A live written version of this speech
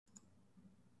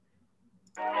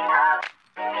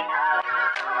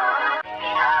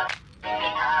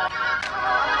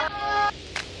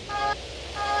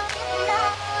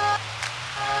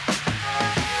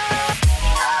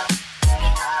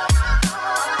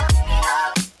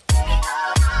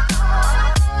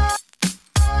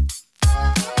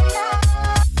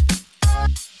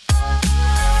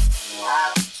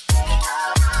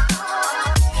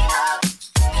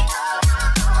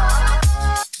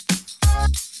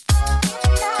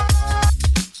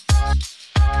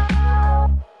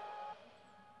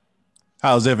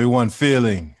How's everyone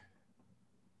feeling?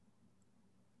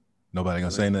 Nobody gonna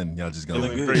say nothing. Y'all just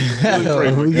gonna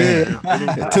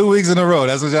Yeah. 2 weeks in a row.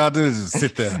 That's what y'all do. Just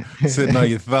sit there, sitting on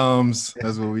your thumbs.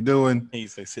 That's what we doing. He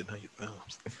say sitting on your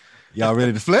thumbs. Y'all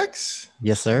ready to flex?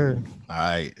 Yes, sir. All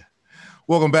right.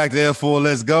 Welcome back to F4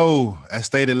 Let's Go. As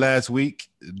stated last week,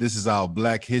 this is our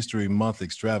Black History Month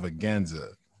extravaganza.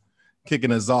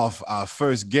 Kicking us off, our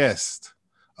first guest,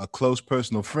 a close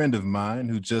personal friend of mine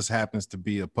who just happens to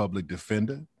be a public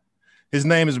defender. His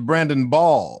name is Brandon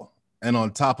Ball, and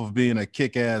on top of being a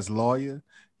kick-ass lawyer,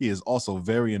 he is also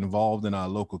very involved in our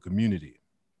local community.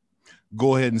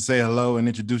 Go ahead and say hello and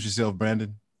introduce yourself,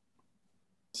 Brandon.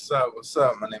 What's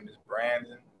up? My name is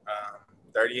Brandon,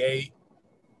 38.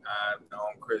 I've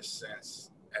known Chris since,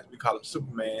 as we call him,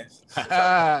 Superman.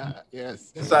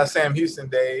 Yes. Since our Sam Houston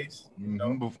days. You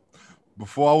know?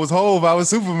 Before I was Hove, I was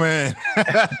Superman. So,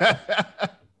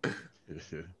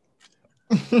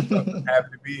 happy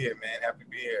to be here, man. Happy to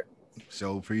be here.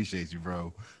 So appreciate you,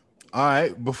 bro. All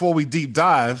right, before we deep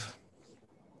dive,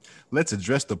 let's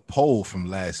address the poll from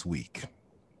last week.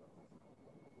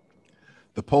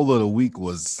 The poll of the week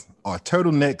was, are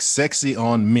turtlenecks sexy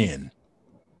on men?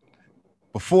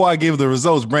 Before I give the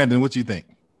results, Brandon, what you think?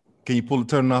 Can you pull the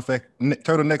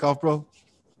turtleneck off, bro?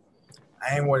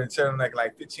 I ain't worn a turtleneck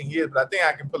like 15 years, but I think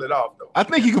I can pull it off, though. I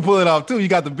think you can pull it off, too. You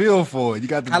got the bill for it.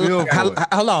 How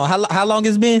long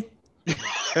it's been?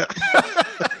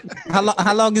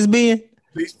 How long it's been?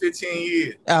 At least 15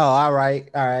 years. Oh, all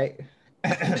right.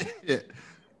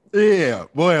 Yeah.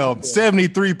 Well,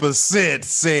 73%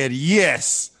 said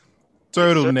yes.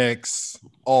 Turtlenecks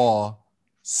are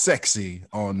sexy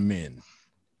on men.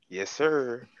 Yes,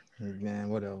 sir. Man,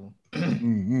 whatever.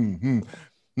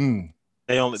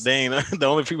 They ain't the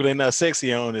only people they're not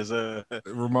sexy on is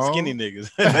Ramon? skinny niggas.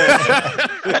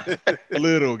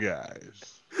 Little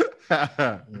guys.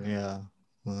 Yeah.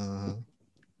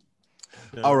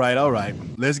 All right.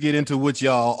 Let's get into what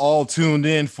y'all all tuned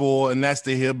in for, and that's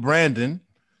to hear Brandon.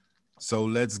 So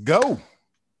let's go.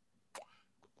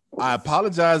 I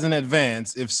apologize in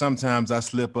advance if sometimes I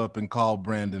slip up and call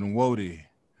Brandon Wody.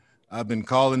 I've been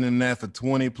calling him that for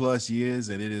 20 plus years,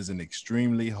 and it is an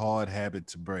extremely hard habit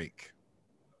to break.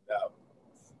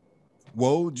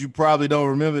 Wode, you probably don't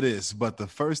remember this, but the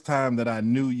first time that I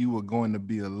knew you were going to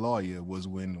be a lawyer was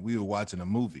when we were watching a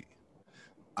movie.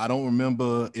 I don't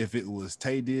remember if it was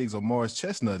Taye Diggs or Morris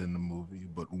Chestnut in the movie,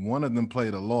 but one of them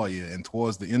played a lawyer, and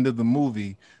towards the end of the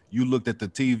movie, you looked at the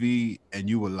TV and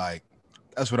you were like,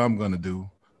 that's what I'm going to do.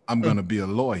 I'm going to be a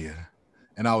lawyer.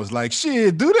 And I was like,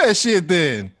 shit, do that shit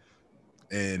then.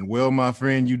 And well, my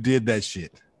friend, you did that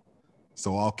shit.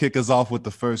 So I'll kick us off with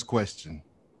the first question.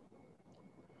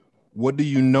 What do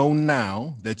you know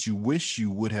now that you wish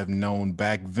you would have known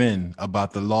back then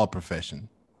about the law profession?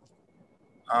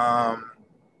 I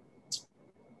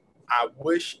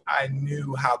wish I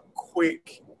knew how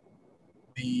quick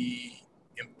the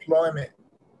employment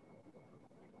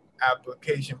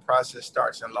application process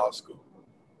starts in law school.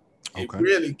 Okay. It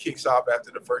really kicks off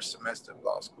after the first semester of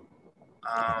law school.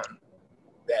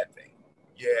 That thing.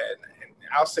 Yeah, and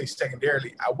I'll say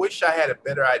secondarily, I wish I had a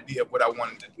better idea of what I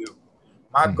wanted to do.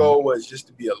 My goal was just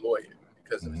to be a lawyer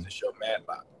because of the show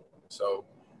Matlock. So,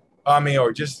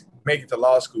 or just make it to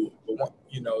law school. But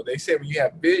they say when you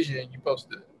have vision, you're supposed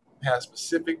to have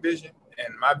specific vision,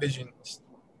 and my vision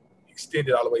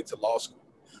extended all the way to law school.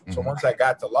 So once I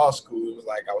got to law school, it was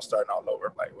like I was starting all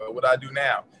over. Like, well, what do I do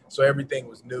now? So everything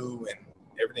was new and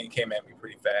everything came at me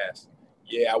pretty fast.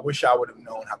 Yeah, I wish I would have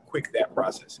known how quick that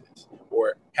process is,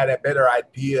 or had a better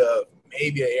idea of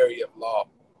maybe an area of law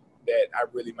that I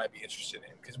really might be interested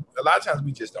in. Because a lot of times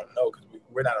we just don't know because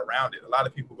we're not around it. A lot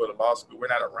of people go to law school. We're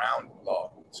not around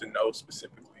law to know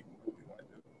specifically what we want to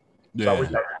do. Yeah. So I wish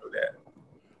I could do that.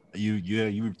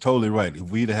 You were totally right. If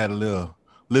we'd have had a little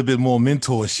bit more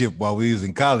mentorship while we was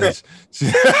in college.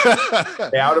 Yeah,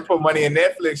 I would have put money in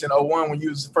Netflix in 01 when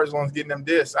you was the first ones getting them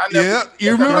discs.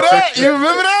 You remember that? You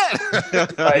remember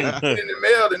that? Like in the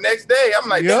mail the next day. I'm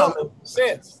like, that don't make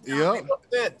sense. Yep. No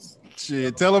sense.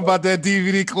 Shit, tell them about that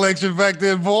DVD collection back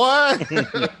then, boy.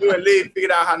 You and Lee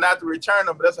figured out how not to return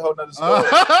them, but that's a whole nother story.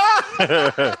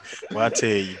 Well, I tell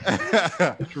you,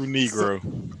 true Negro.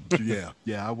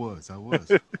 Yeah, I was. I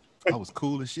was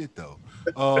cool as shit though.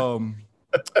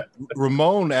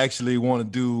 Ramon actually want to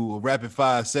do a rapid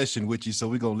fire session with you, so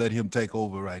we're gonna let him take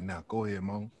over right now. Go ahead,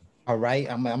 Ramon. All right,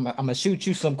 I'm gonna shoot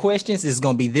you some questions. It's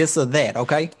gonna be this or that,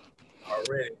 okay?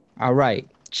 Already. All right.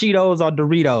 Cheetos or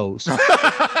Doritos?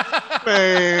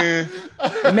 Man.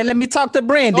 Man, let me talk to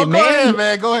Brandon, Go man. ahead,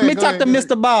 man. Go ahead. Let me talk to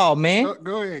Mr. Ball, man.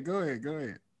 Go ahead.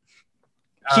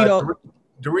 Cheeto.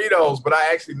 Doritos, but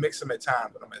I actually mix them at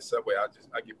times when I'm at Subway. I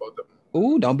get both of them.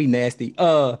 Ooh, don't be nasty.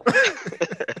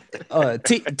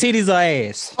 Titties or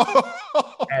ass?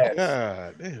 Ass.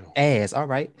 God damn. Ass. All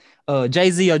right.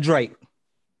 Jay-Z or Drake?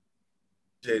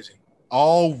 Jay-Z.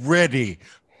 Already.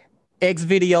 X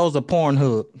videos or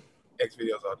Pornhub? X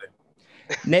videos all day.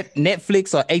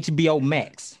 Netflix or HBO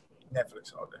Max?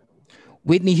 Netflix all day.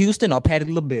 Whitney Houston or Patti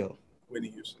LaBelle? Whitney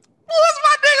Houston. What's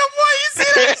my nigga boy? You see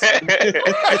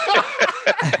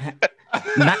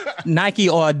that? Nike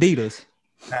or Adidas?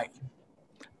 Nike.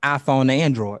 iPhone or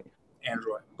Android?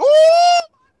 Android.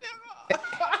 Ooh!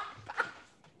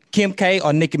 Kim K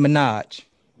or Nicki Minaj?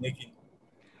 Nicki.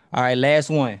 All right, last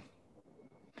one.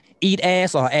 Eat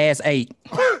ass or ass ate?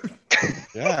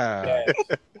 Yeah.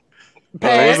 Ass.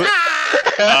 Pass.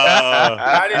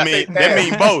 I mean, that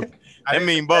mean both. I That didn't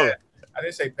mean say both. pass. I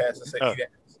didn't say pass. I said eat ass.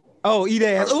 Oh, eat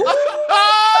ass. Ooh.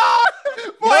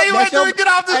 Boy, Yup, you that's went to your- get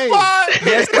off the Hey, spot.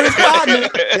 That's Chris Partner.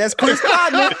 That's Chris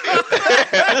Partner.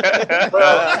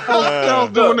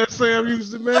 Stop doing that Sam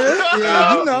Houston, man.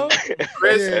 Yeah, you know.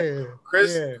 Chris, Yeah.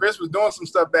 Chris, Yeah. Chris was doing some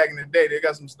stuff back in the day. They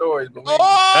got some stories, but we,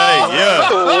 Oh! Hey, yeah.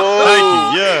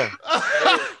 Whoa.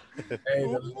 hey,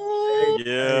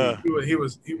 Yeah.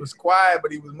 he was quiet,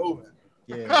 but he was moving.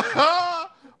 Yeah.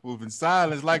 Moving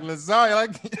silence like lasagna.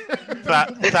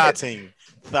 Like Thigh team.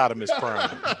 Thottimus Prime.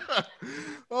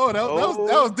 oh, that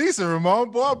was decent,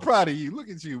 Ramon. Boy, I'm proud of you. Look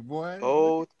at you, boy.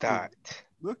 Oh, that.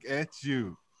 Look at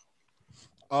you.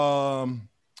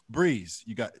 Breeze,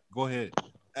 go ahead.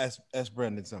 Ask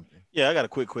Brandon something. Yeah, I got a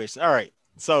quick question. All right.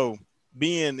 So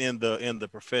being in the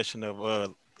profession of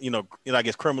I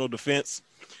guess criminal defense,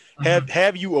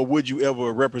 have you or would you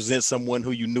ever represent someone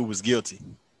who you knew was guilty?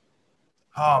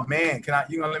 Oh man,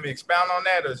 you gonna let me expound on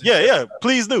that? Or is it Yeah, just- yeah.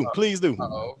 Please do. Please do.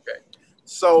 Oh, okay.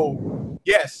 So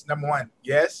yes, number one,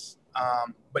 yes.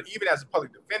 But even as a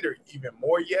public defender, even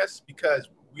more yes, because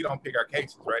we don't pick our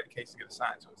cases, right? The cases get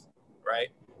assigned to us, right?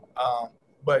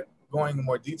 But going in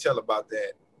more detail about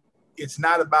that, it's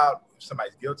not about if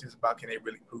somebody's guilty, it's about can they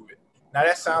really prove it. Now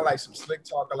that sounds like some slick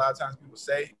talk a lot of times people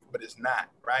say, but it's not,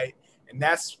 right? And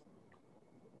that's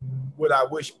what I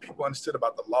wish people understood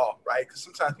about the law, right? Because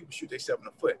sometimes people shoot themselves in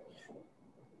the foot.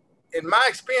 In my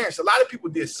experience, a lot of people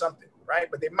did something, right?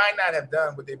 But they might not have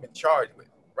done what they've been charged with,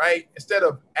 right? Instead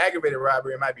of aggravated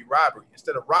robbery, it might be robbery.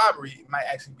 Instead of robbery, it might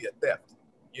actually be a theft.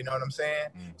 You know what I'm saying?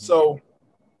 Mhm. So,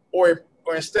 or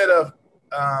instead of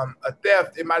a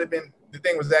theft, it might have been the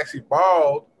thing was actually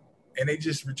borrowed and they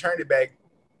just returned it back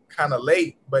kind of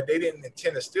late, but they didn't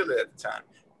intend to steal it at the time.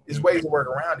 There's ways to work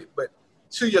around it. But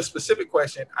to your specific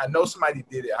question, I know somebody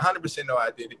did it. 100% know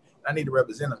I did it. I need to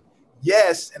represent them.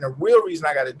 Yes, and the real reason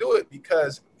I got to do it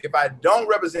because if I don't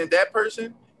represent that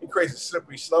person, it creates a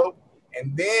slippery slope,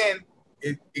 and then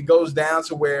it goes down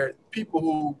to where people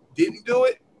who didn't do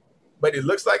it, but it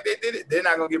looks like they did it, they're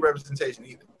not going to get representation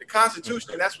either. The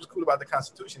Constitution, and that's what's cool about the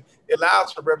Constitution, it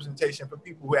allows for representation for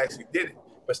people who actually did it,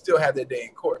 but still have their day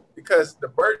in court because the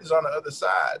burden's on the other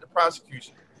side, the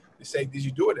prosecution, to say, did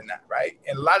you do it or not, right?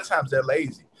 And a lot of times they're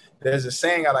lazy. There's a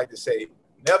saying I like to say,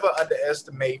 never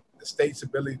underestimate the state's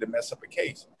ability to mess up a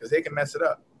case because they can mess it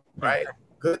up, right?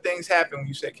 Good things happen when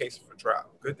you set cases for trial.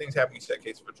 Good things happen when you set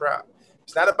cases for trial.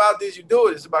 It's not about did you do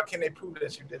it. It's about can they prove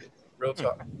that you did it. Real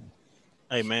talk.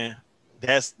 Hey man,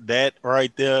 that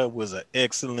right there was an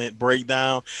excellent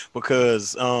breakdown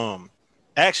because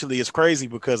actually it's crazy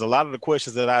because a lot of the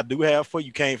questions that I do have for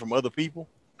you came from other people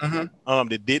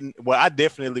that didn't. Well, I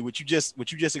definitely what you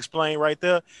just explained right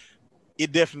there,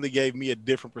 it definitely gave me a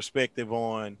different perspective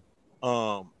on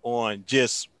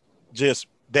just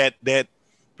that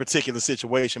particular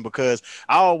situation because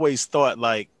I always thought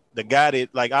like the guy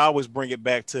that like I always bring it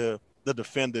back to the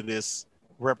defender that's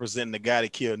representing the guy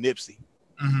that killed Nipsey.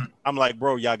 I'm like,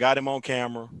 bro, y'all got him on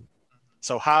camera.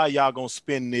 So how y'all gonna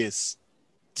spin this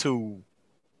to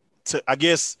I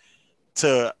guess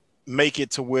to make it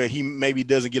to where he maybe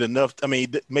doesn't get enough. I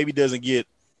mean, maybe doesn't get,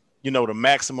 the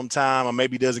maximum time or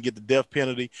maybe doesn't get the death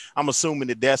penalty. I'm assuming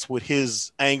that that's what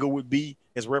his angle would be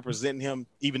as representing him,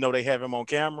 even though they have him on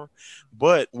camera.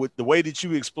 But with the way that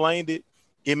you explained it,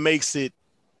 it makes it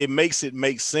make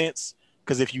sense.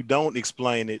 Because if you don't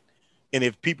explain it, and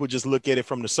if people just look at it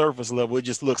from the surface level, it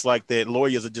just looks like that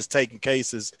lawyers are just taking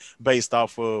cases based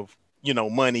off of,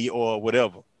 money or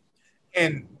whatever.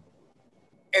 And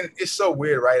it's so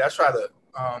weird, right? I try to,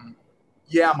 I'm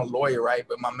a lawyer, right?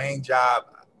 But my main job,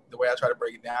 the way I try to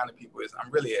break it down to people is I'm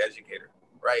really an educator,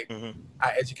 right?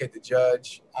 I educate the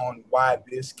judge on why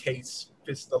this case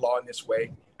fits the law in this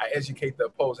way. I educate the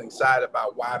opposing side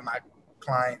about why my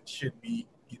client should be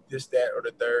this, that, or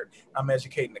the third. I'm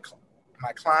educating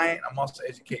my client. I'm also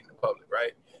educating the public,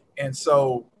 right? And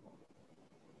so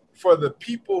for the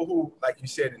people who, like you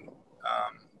said,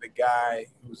 the guy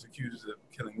who's accused of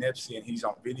killing Nipsey and he's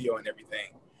on video and everything,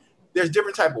 there's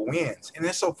different type of wins. And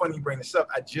it's so funny you bring this up.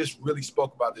 I just really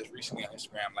spoke about this recently on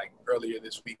Instagram, like earlier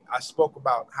this week. I spoke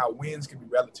about how wins can be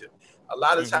relative. A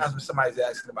lot of times when somebody's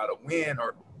asking about a win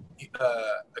or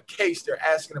a case, they're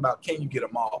asking about, can you get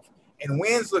them off? And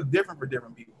wins look different for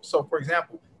different people. So for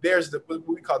example, there's what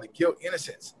we call the guilt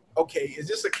innocence. Okay, is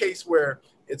this a case where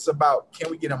it's about, can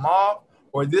we get him off?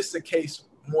 Or is this a case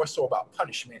more so about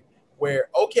punishment where,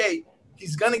 okay,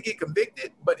 he's going to get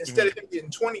convicted, but instead of him getting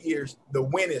 20 years, the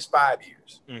win is 5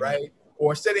 years, right?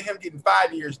 Or instead of him getting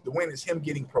 5 years, the win is him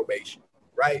getting probation,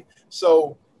 right?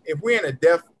 So if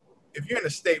you're in a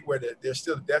state where there's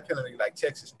still a death penalty like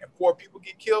Texas and 4 people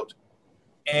get killed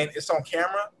and it's on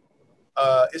camera,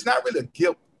 it's not really a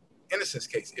guilt innocence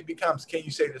case. It becomes, can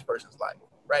you save this person's life,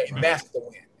 right? And that's the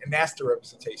win. And that's the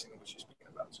representation of what you're speaking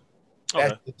about. So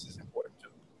that's just important too.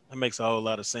 That makes a whole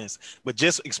lot of sense. But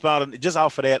just expounding, just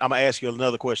off of that, I'm going to ask you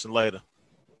another question later.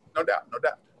 No doubt.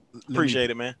 Appreciate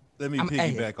it, man. Let me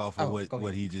piggyback off of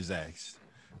what he just asked.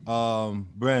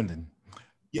 Brandon.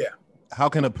 Yeah. How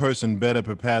can a person better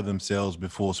prepare themselves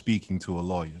before speaking to a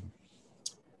lawyer?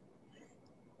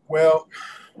 Well,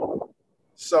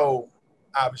 so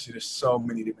obviously there's so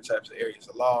many different types of areas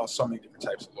of law, so many different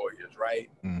types of lawyers, right?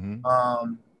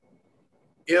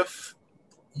 If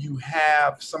you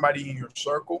have somebody in your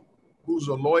circle who's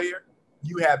a lawyer,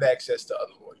 you have access to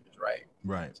other lawyers, right?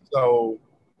 Right. So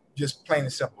just plain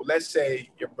and simple. Let's say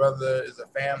your brother is a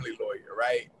family lawyer,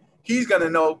 right? He's going to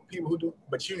know people who do,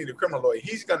 but you need a criminal lawyer.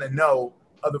 He's going to know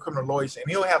other criminal lawyers, and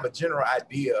he'll have a general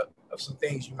idea of some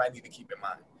things you might need to keep in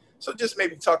mind. So just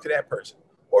maybe talk to that person.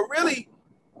 Or really,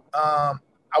 I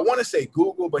want to say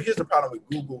Google, but here's the problem with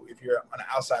Google if you're on the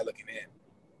outside looking in.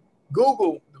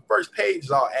 Google, the first page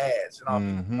is all ads and all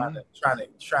people trying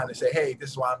to say, hey, this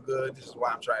is why I'm good, this is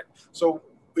why I'm trying. So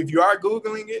if you are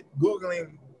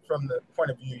Googling from the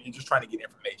point of view, you're just trying to get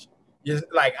information. You're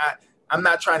like, I'm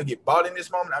not trying to get bought in this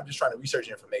moment. I'm just trying to research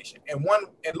information. And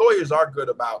lawyers are good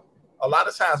about, a lot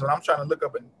of times when I'm trying to look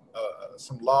up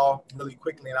some law really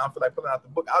quickly and I don't feel like pulling out the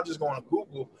book, I'll just go on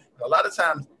Google. And a lot of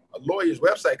times a lawyer's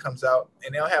website comes out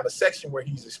and they'll have a section where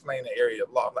he's explaining the area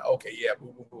of law. I'm like, okay, yeah,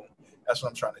 boom, boom, boom. That's what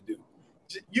I'm trying to do.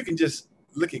 You can just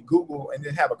look at Google and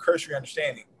then have a cursory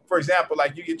understanding. For example,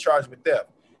 like you get charged with theft.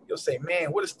 You'll say,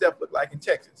 man, what does theft look like in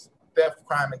Texas? Theft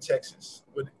crime in Texas.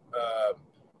 What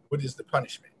is the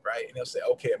punishment, right? And they'll say,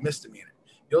 okay, a misdemeanor.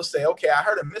 You'll say, okay, I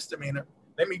heard a misdemeanor.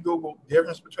 Let me Google the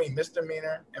difference between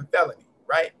misdemeanor and felony,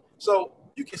 right? So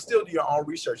you can still do your own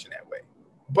research in that way.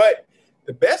 But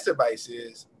the best advice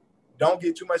is don't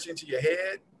get too much into your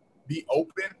head. Be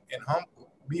open and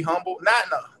humble. Be humble, not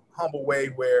in a humble way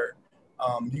where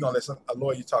you're going to let a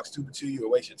lawyer talk stupid to you or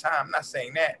waste your time. I'm not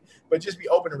saying that, but just be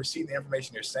open to receive the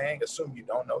information they're saying. Assume you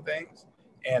don't know things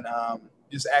and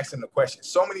just ask them the questions.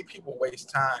 So many people waste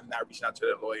time not reaching out to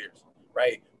their lawyers,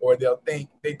 right? Or they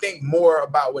think more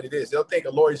about what it is. They'll think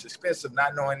a lawyer's expensive,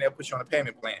 not knowing they'll put you on a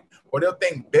payment plan. Or they'll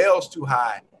think bail's too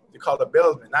high to call a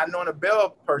bailman, not knowing a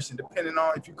bail person, depending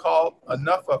on if you call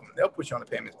enough of them, they'll put you on a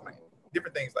payment plan.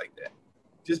 Different things like that.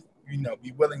 Just,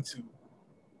 be willing to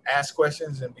ask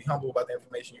questions and be humble about the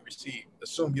information you receive.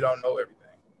 Assume you don't know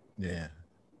everything. Yeah.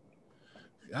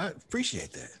 I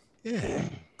appreciate that. Yeah.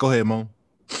 Go ahead, Mo.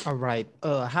 All right.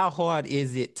 How hard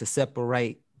is it to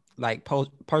separate like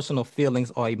personal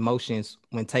feelings or emotions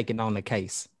when taking on a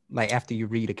case, like after you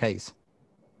read a case?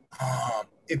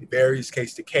 It varies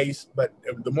case to case, but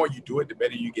the more you do it, the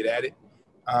better you get at it.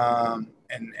 And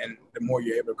the more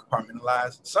you're able to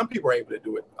compartmentalize. Some people are able to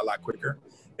do it a lot quicker.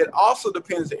 It also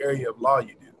depends the area of law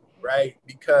you do, right?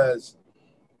 Because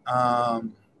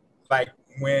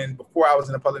before I was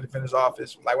in the public defender's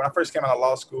office, like when I first came out of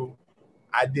law school,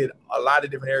 I did a lot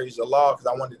of different areas of law because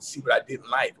I wanted to see what I didn't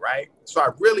like, right? So I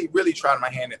really, really tried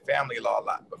my hand in family law a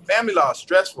lot. But family law is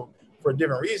stressful for a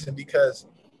different reason because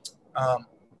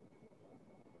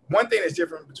one thing that's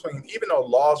different between, even though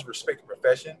laws respect the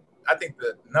profession, I think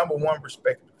the number one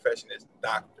respected profession is the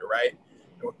doctor, right?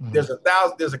 Mm-hmm.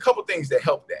 There's a couple things that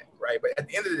help that, right? But at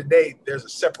the end of the day, there's a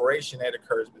separation that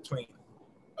occurs between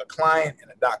a client and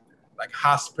a doctor, like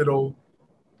hospital.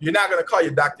 You're not going to call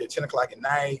your doctor at 10 o'clock at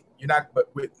night. But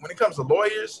when it comes to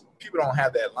lawyers, people don't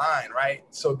have that line, right?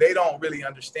 So they don't really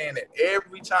understand that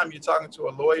every time you're talking to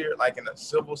a lawyer, like in a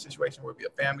civil situation where it be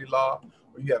a family law,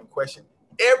 or you have a question,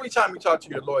 every time you talk to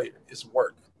your lawyer, it's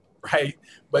work, right?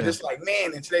 But It's like,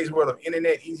 man, in today's world of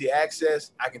internet, easy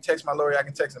access, I can text my lawyer, I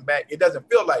can text him back. It doesn't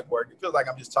feel like work. It feels like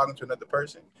I'm just talking to another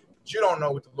person. But you don't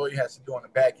know what the lawyer has to do on the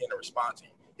back end to respond to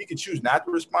you. He can choose not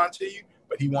to respond to you,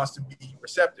 but he wants to be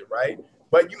receptive, right?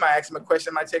 But you might ask him a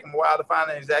question, it might take him a while to find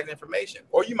the exact information.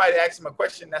 Or you might ask him a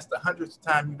question that's the 100th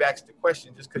time you've asked the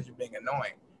question just because you're being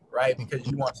annoying, right? Because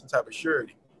you want some type of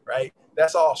surety, right?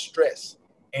 That's all stress.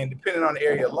 And depending on the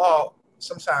area of law,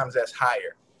 sometimes that's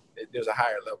higher. There's a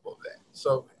higher level of that.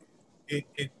 So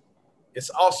it's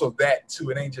also that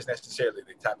too. It ain't just necessarily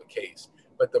the type of case.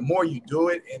 But the more you do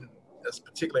it in this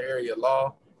particular area of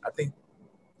law, I think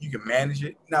you can manage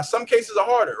it. Now, some cases are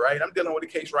harder, right? I'm dealing with a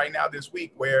case right now this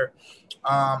week where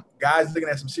guys looking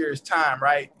at some serious time,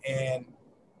 right? And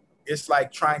it's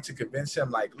like trying to convince him,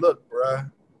 like, look,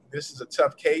 bruh, this is a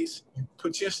tough case. You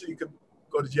potentially could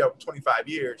go to jail for 25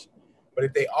 years. But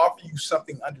if they offer you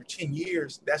something under 10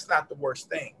 years, that's not the worst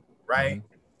thing, right?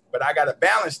 Mm-hmm. But I got to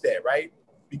balance that, right?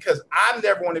 Because I'm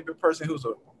never going to be a person who's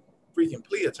a freaking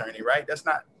plea attorney, right? That's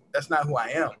not who I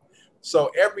am.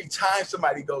 So every time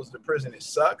somebody goes to prison, it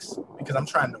sucks because I'm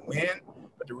trying to win.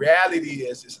 But the reality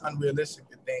is it's unrealistic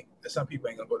to think that some people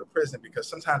ain't gonna go to prison because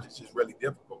sometimes it's just really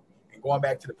difficult. And going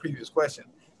back to the previous question,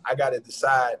 I got to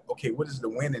decide, okay, what is the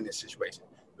win in this situation?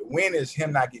 The win is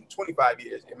him not getting 25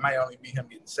 years. It might only be him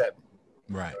getting 7.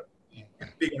 Right.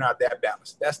 Figuring out that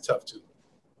balance. That's tough too.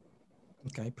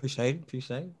 Okay, appreciate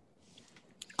it.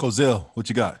 Cozell, what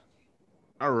you got?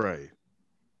 All right.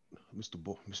 Mr.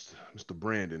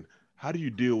 Brandon, how do you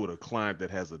deal with a client that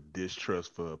has a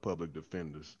distrust for public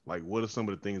defenders? Like, what are some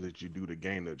of the things that you do to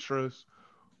gain their trust,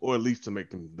 or at least to make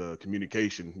the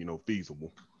communication,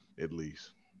 feasible, at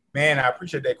least? Man, I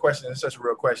appreciate that question. It's such a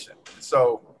real question.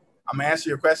 So I'm gonna answer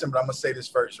your question, but I'm gonna say this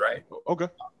first, right? Okay.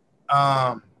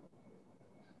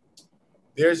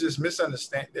 There's this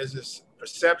misunderstanding. There's this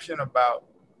perception about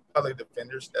public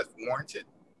defenders that's warranted,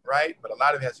 right? But a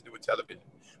lot of it has to do with television.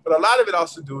 But a lot of it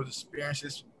also do with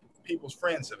experiences people's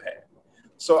friends have had.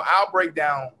 So I'll break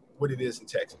down what it is in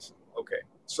Texas. Okay.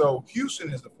 So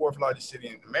Houston is the 4th largest city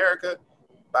in America.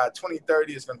 By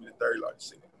 2030, it's going to be the 3rd largest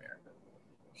city in America.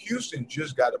 Houston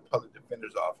just got a public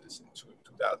defender's office in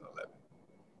 2011,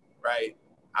 right?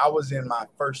 I was in my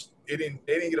first, they didn't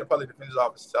get a public defender's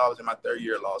office until I was in my 3rd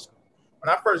year of law school. When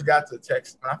I first got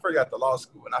to law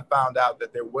school and I found out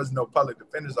that there was no public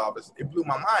defender's office, it blew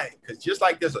my mind because just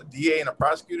like there's a DA and a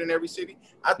prosecutor in every city,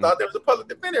 I thought there was a public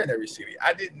defender in every city.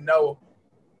 I didn't know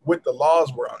what the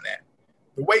laws were on that.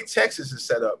 The way Texas is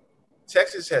set up,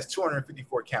 Texas has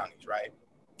 254 counties, right?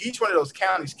 Each one of those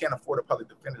counties can't afford a public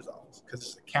defender's office because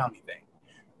it's a county thing.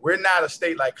 We're not a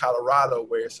state like Colorado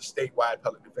where it's a statewide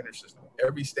public defender system.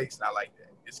 Every state's not like that.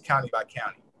 It's county by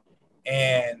county.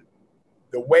 And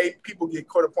the way people get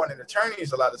court-appointed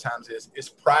attorneys a lot of times is it's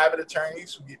private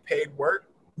attorneys who get paid work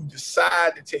who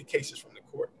decide to take cases from the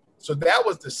court. So that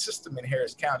was the system in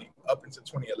Harris County up until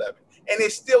 2011. And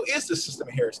it still is the system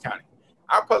in Harris County.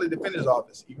 Our public defender's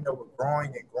office, even though we're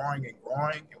growing,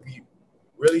 and we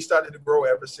really started to grow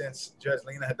ever since Judge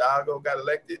Lena Hidalgo got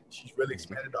elected, she's really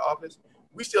expanded the office,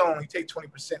 we still only take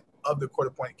 20% of the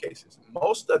court-appointed cases.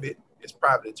 Most of it is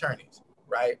private attorneys,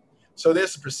 right? So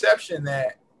there's a perception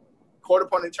that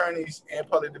court-appointed attorneys and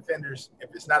public defenders, if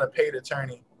it's not a paid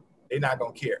attorney, they're not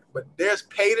going to care. But there's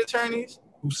paid attorneys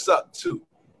who suck too.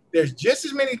 There's just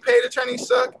as many paid attorneys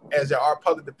suck as there are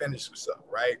public defenders who suck,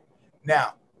 right?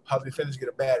 Now, public defenders get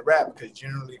a bad rap because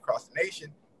generally across the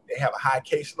nation, they have a high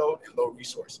caseload and low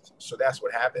resources. So that's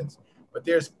what happens. But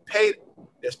there's paid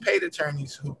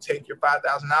attorneys who take your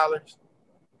 $5,000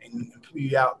 and plea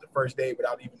you out the first day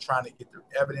without even trying to get the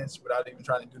evidence, without even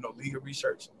trying to do no legal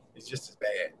research. It's just as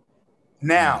bad.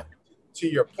 Now, to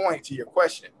your point, to your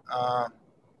question, I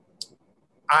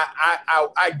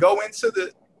go into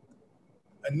the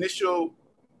initial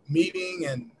meeting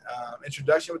and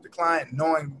introduction with the client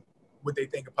knowing what they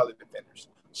think of public defenders.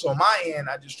 So on my end,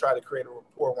 I just try to create a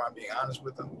rapport where I'm being honest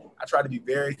with them. I try to be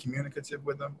very communicative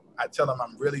with them. I tell them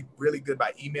I'm really, really good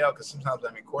by email because sometimes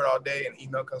I'm in court all day and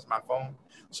email comes to my phone.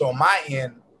 So on my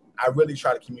end, I really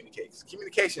try to communicate.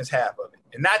 Communication is half of it.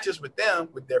 And not just with them,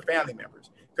 with their family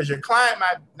members. Because your client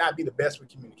might not be the best with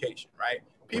communication, right?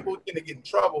 People tend to get in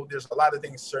trouble. There's a lot of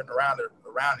things certain around that.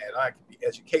 It could be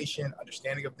education,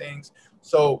 understanding of things.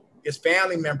 So it's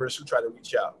family members who try to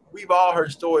reach out. We've all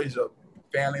heard stories of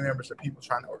family members or people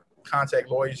trying to contact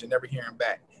lawyers and never hearing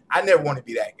back. I never want to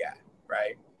be that guy,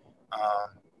 right?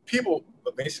 People,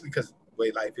 but basically because the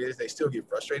way life is, they still get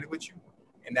frustrated with you.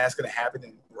 And that's going to happen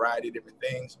in a variety of different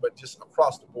things. But just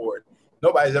across the board,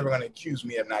 nobody's ever going to accuse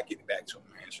me of not getting back to them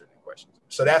and answering their questions.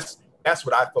 So that's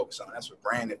what I focus on. That's what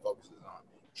Brandon focuses on,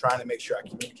 trying to make sure I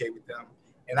communicate with them.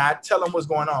 And I tell them what's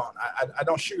going on. I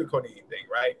don't sugarcoat anything,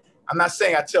 right? I'm not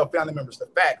saying I tell family members the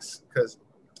facts because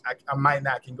I might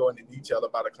not can go into detail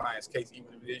about a client's case,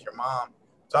 even if it is your mom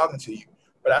talking to you.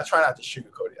 but I try not to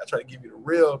sugarcoat it. I try to give you the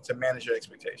real to manage your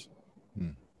expectations.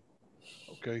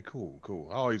 Okay, cool.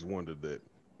 I always wondered that.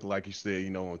 Like you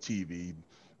said, on TV,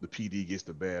 the PD gets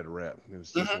the bad rap. And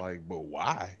it's just like, but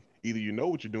why? Either you know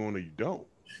what you're doing or you don't.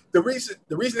 The reason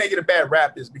they get a bad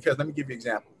rap is because, let me give you an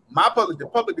example. The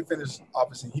public defender's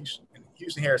office in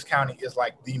Houston Harris County is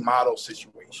like the model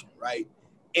situation, right?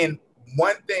 And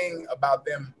one thing about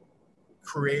them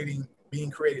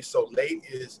being created so late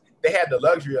is they had the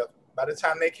luxury of, by the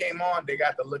time they came on, they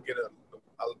got to look at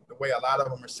the way a lot of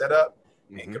them are set up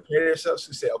and compare themselves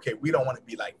to say, okay, we don't want to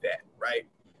be like that, right?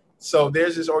 So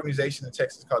there's this organization in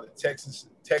Texas called the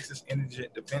Texas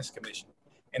Indigent Defense Commission.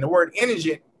 And the word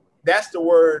indigent, that's the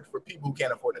word for people who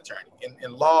can't afford an attorney.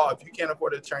 In law, if you can't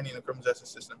afford an attorney in the criminal justice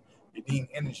system, you're deemed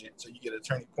indigent, so you get an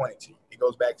attorney appointed to you. It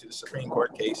goes back to the Supreme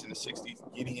Court case in the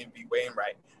 60s, Gideon v.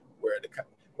 Wainwright, where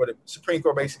the Supreme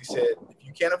Court basically said, if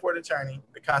you can't afford an attorney,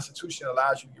 the Constitution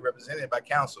allows you to be represented by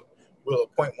counsel. We'll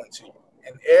appoint one to you.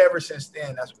 And ever since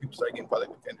then, that's when people start getting public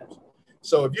defenders.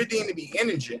 So if you're deemed to be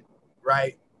indigent,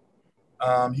 right,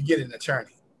 you get an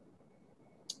attorney.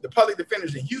 The public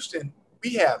defenders in Houston,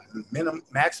 we have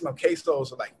maximum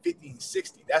caseloads of like 50 and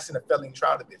 60. That's in a felony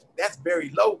trial division. That's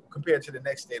very low compared to the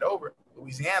next state over,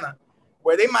 Louisiana,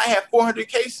 where they might have 400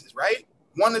 cases, right?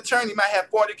 One attorney might have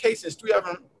 400 cases,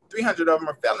 300 of them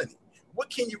are felony. What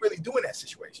can you really do in that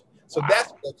situation? So that's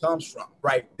where it comes from,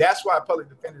 right? That's why public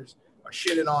defenders are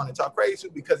shitted on and talk crazy,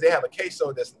 because they have a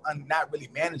caseload that's not really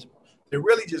manageable. They're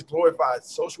really just glorified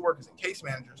social workers and case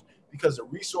managers because the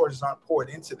resources aren't poured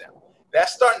into them.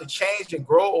 That's starting to change and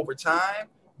grow over time,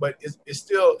 but it's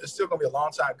still going to be a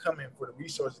long time coming for the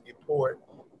resources to get poured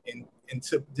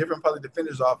into different public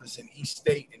defenders' office in each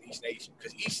state and each nation,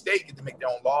 because each state get to make their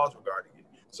own laws regarding it.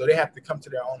 So they have to come to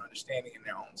their own understanding in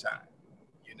their own time.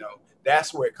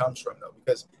 That's where it comes from, though,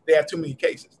 because they have too many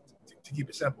cases. To keep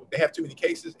it simple, they have too many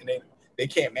cases, and they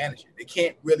can't manage it. They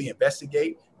can't really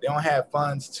investigate. They don't have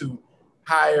funds to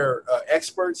hire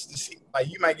experts to see. Like,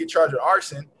 you might get charged with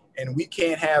arson, and we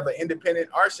can't have an independent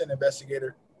arson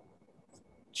investigator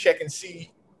check and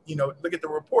see, look at the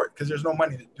report, because there's no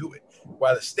money to do it.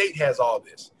 While the state has all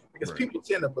this, because people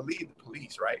tend to believe the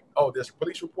police, right? Oh, there's a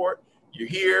police report. You're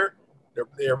here.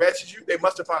 They arrested you. They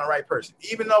must have found the right person.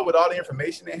 Even though with all the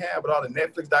information they have, with all the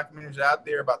Netflix documentaries out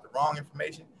there about the wrong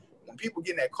information, when people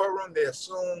get in that courtroom, they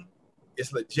assume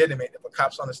it's legitimate if a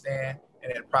cop's on the stand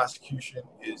and then prosecution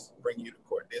is bringing you to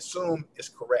court. They assume it's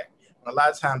correct. And a lot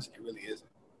of times it really isn't.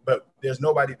 But there's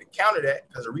nobody to counter that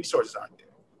because the resources aren't there.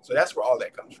 So that's where all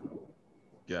that comes from.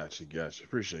 Gotcha.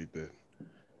 Appreciate that.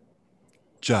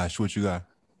 Josh, what you got?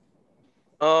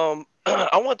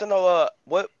 I want to know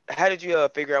how did you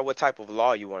figure out what type of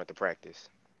law you wanted to practice?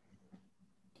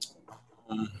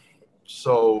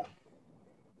 So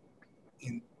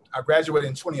I graduated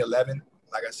in 2011.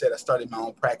 Like I said, I started my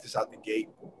own practice out the gate.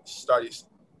 Started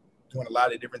doing a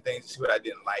lot of different things to see what I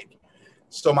didn't like.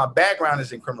 So my background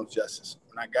is in criminal justice.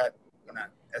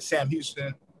 At Sam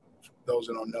Houston, those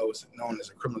who don't know, it's known as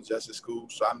a criminal justice school.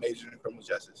 So I majored in criminal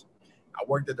justice. I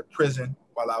worked at the prison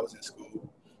while I was in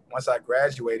school. Once I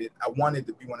graduated, I wanted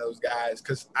to be one of those guys,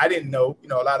 because I didn't know,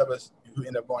 a lot of us who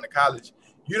end up going to college,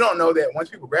 you don't know that once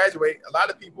people graduate, a lot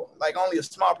of people, like only a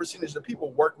small percentage of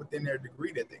people work within their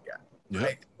degree that they got. Yep.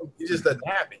 Right? It just doesn't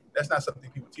happen. That's not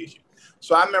something people teach you.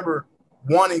 So I remember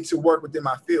wanting to work within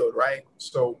my field, right?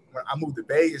 So when I moved to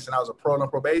Vegas and I was a parole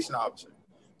and probation officer.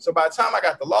 So by the time I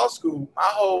got to law school, my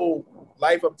whole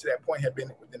life up to that point had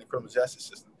been within the criminal justice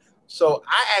system. So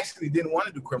I actually didn't want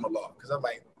to do criminal law, because I'm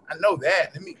like, I know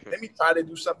that. Let me try to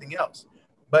do something else.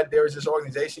 But there was this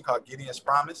organization called Gideon's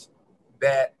Promise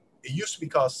that it used to be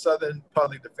called Southern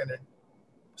Public Defender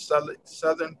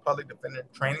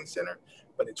Training Center.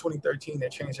 But in 2013, they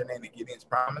changed their name to Gideon's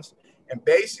Promise. And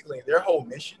basically, their whole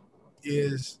mission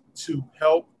is to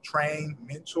help train,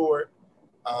 mentor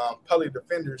public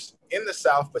defenders in the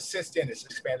South. But since then, it's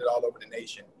expanded all over the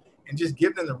nation, and just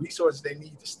give them the resources they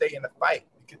need to stay in the fight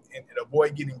and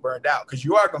avoid getting burned out, because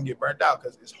you are going to get burned out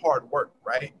because it's hard work,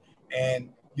 right? And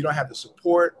you don't have the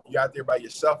support. You're out there by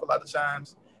yourself a lot of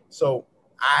times. So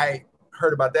I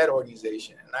heard about that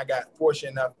organization, and I got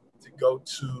fortunate enough to go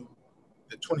to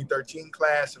the 2013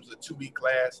 class. It was a 2-week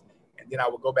class, and then I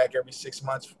would go back every 6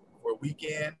 months for a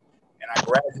weekend, and I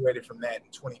graduated from that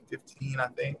in 2015, I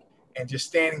think. And just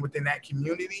standing within that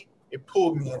community, it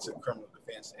pulled me into criminal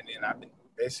defense, and then I've been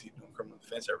basically doing criminal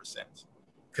defense ever since.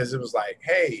 Because it was like,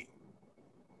 hey,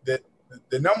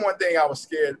 the number one thing I was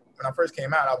scared when I first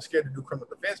came out, I was scared to do criminal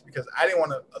defense because I didn't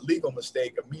want a legal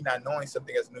mistake of me not knowing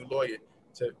something as a new lawyer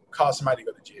to cause somebody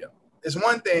to go to jail. It's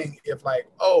one thing if like,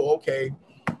 oh, okay,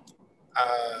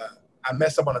 I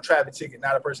messed up on a traffic ticket.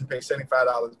 Now the person pays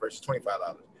 $75 versus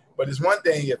 $25. But it's one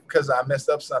thing if because I messed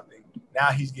up something, now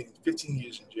he's getting 15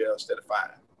 years in jail instead of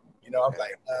 5. You know, I'm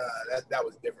like, that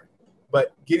was different.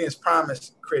 But Gideon's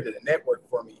Promise created a network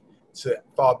for me to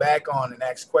fall back on and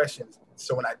ask questions.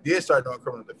 So when I did start doing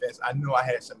criminal defense, I knew I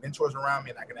had some mentors around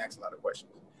me and I can ask a lot of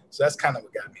questions. So that's kind of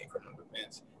what got me in criminal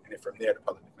defense. And then from there, the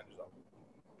public defender's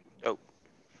office.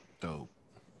 Dope.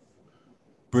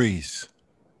 Breeze.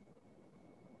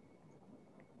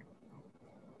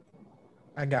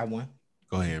 I got one.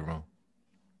 Go ahead, Ron.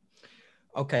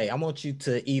 Okay, I want you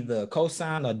to either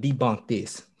co-sign or debunk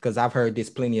this because I've heard this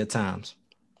plenty of times.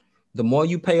 The more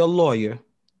you pay a lawyer,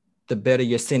 the better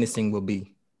your sentencing will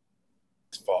be.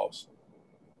 It's false.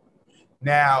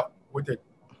 Now, what they're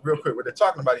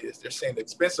talking about is they're saying the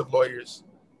expensive lawyers,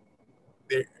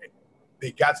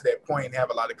 they got to that point and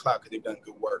have a lot of clout because they've done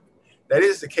good work. That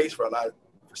is the case that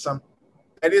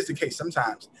is the case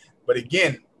sometimes. But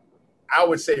again, I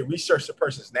would say research the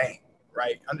person's name,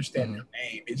 right? Understand their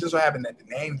name. It just so happened that the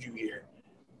names you hear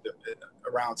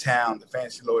around town, the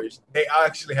fancy lawyers, they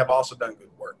actually have also done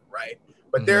good work, right?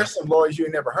 But there are some lawyers you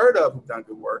ain't never heard of who've done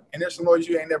good work. And there's some lawyers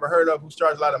you ain't never heard of who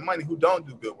charge a lot of money who don't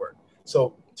do good work.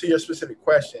 So to your specific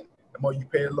question, the more you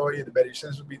pay a lawyer, the better your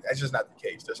sentence will be. That's just not the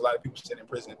case. There's a lot of people sitting in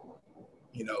prison,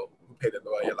 you know, who pay the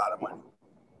lawyer a lot of money.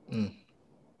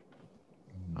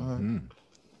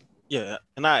 Yeah,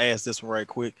 and I asked this one right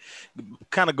quick,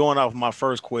 kind of going off my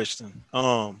first question.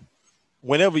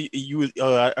 Whenever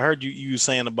I heard you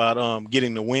saying about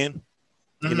getting the win,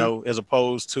 you know, as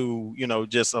opposed to, you know,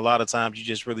 just a lot of times you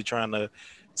just really trying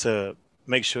to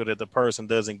make sure that the person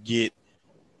doesn't get,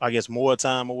 I guess, more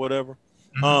time or whatever.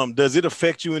 Does it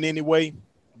affect you in any way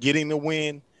getting the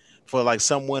win for like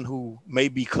someone who may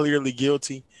be clearly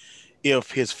guilty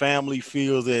if his family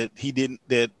feels that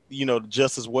you know,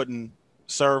 justice wasn't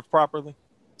served properly?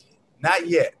 Not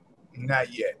yet.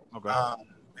 Okay.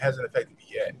 Hasn't affected me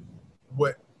yet.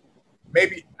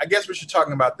 I guess what you're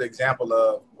talking about, the example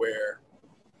of where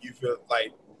you feel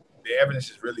like the evidence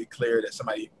is really clear that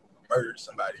somebody murdered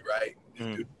somebody, right?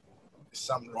 There's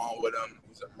something wrong with him.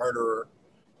 He's a murderer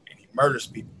and he murders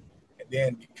people. And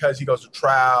then because he goes to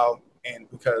trial and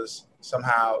because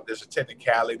somehow there's a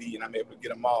technicality and I'm able to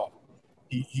get him off,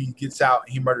 he gets out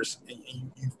and he murders, and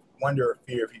you wonder or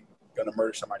fear if he's gonna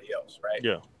murder somebody else, right?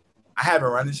 Yeah. I haven't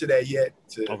run into that yet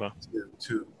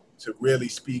to really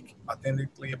speak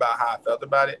authentically about how I felt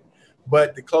about it.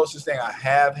 But the closest thing I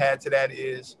have had to that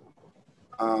is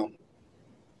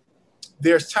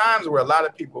there's times where a lot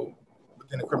of people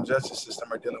within the criminal justice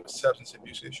system are dealing with substance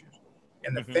abuse issues.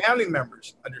 And the family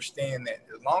members understand that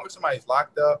as long as somebody's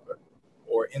locked up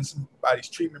or in somebody's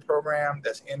treatment program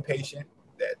that's inpatient,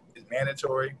 that is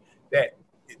mandatory, that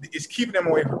it's keeping them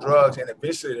away from drugs, and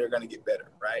eventually they're going to get better,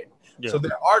 right? Yeah. So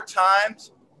there are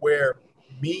times where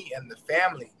me and the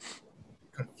family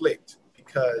conflict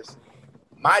because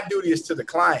my duty is to the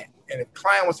client. And if the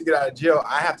client wants to get out of jail,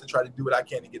 I have to try to do what I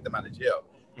can to get them out of jail.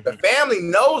 The family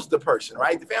knows the person,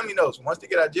 right? The family knows once they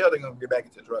get out of jail, they're going to get back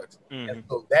into drugs. And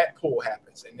so that pull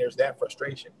happens and there's that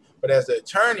frustration. But as the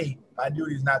attorney, my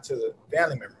duty is not to the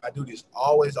family member. My duty is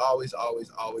always to the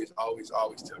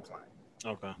client.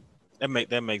 Okay.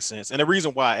 That makes sense. And the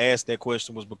reason why I asked that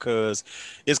question was because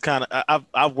it's kind of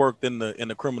I've worked in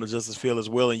the criminal justice field as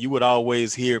well, and you would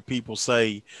always hear people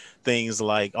say things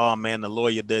like, "Oh man, the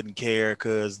lawyer doesn't care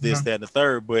because this, that, and the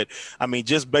third." But I mean,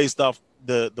 just based off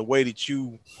the way that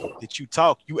you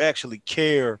talk, you actually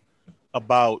care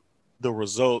about the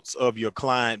results of your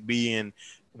client being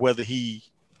whether he,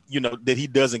 you know, that he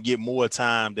doesn't get more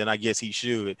time than I guess he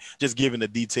should, just given the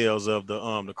details of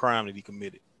the crime that he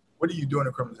committed. What do you do in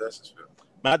the criminal justice field?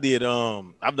 I did.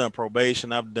 I've done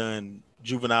probation. I've done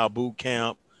juvenile boot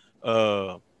camp,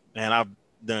 and I've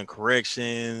done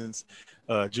corrections,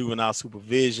 juvenile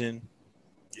supervision.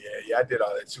 Yeah, I did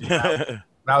all that too.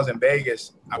 When I was in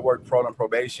Vegas, I worked parole and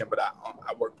probation, but I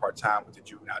worked part-time with the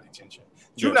juvenile detention.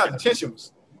 Juvenile detention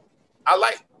was,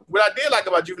 what I did like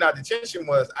about juvenile detention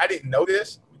was I didn't know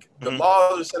this. The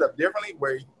laws are set up differently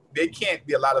where they can't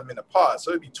be a lot of them in a pod.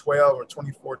 So it'd be 12 or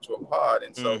 24 to a pod.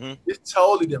 And so it's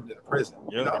totally different than a prison.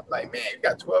 You know, like, man, you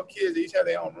got 12 kids, they each have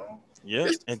their own room. Yeah.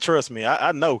 And trust me,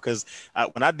 I know, because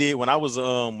when I did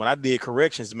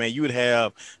corrections, man, you would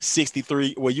have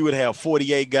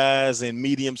 48 guys in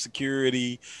medium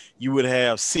security. You would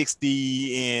have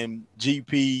 60 in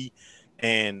GP.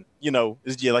 And, you know,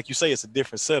 it's like you say, it's a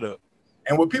different setup.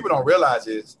 And what people don't realize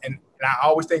is, and I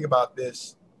always think about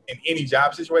this in any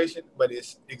job situation, but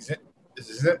it's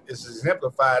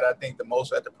exemplified, I think, the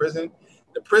most at the prison.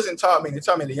 The prison they taught me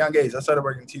at a young age. I started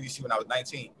working in TDC when I was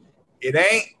 19. It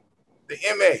ain't the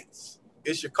inmates.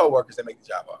 it's your coworkers that make the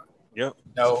job hard. Yep.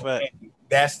 No,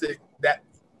 That's a fact. that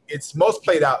it's most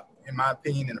played out, in my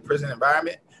opinion, in the prison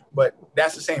environment. But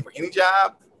that's the same for any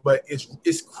job. But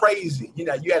it's crazy. You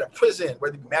know, you had a prison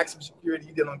where the maximum security,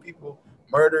 you dealing with people,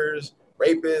 murders,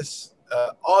 rapists,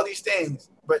 all these things.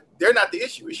 But they're not the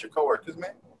issue. It's your coworkers,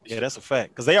 man. Yeah, that's a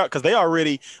fact. Because they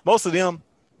already, most of them,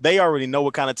 they already know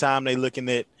what kind of time they looking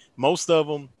at. Most of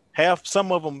them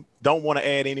some of them don't want to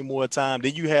add any more time.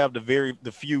 Then you have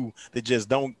the few that just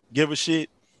don't give a shit.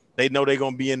 They know they're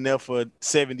gonna be in there for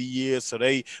 70 years.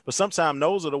 But sometimes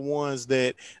those are the ones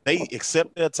that they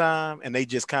accept their time and they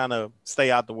just kind of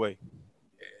stay out the way.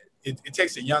 It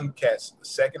takes the young cats a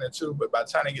second or two, but by the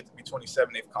time they get to be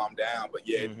 27, they've calmed down. But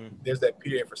yeah, there's that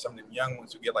period for some of them young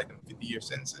ones who get like them 50-year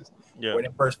sentences. Yeah. Where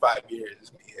in the first 5 years, it's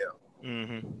gonna be hell.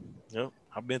 Yep,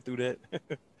 I've been through that.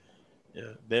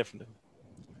 Yeah, definitely.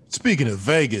 Speaking of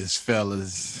Vegas,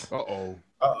 fellas. Uh-oh.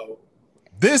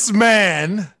 This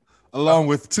man, along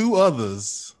with 2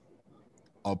 others,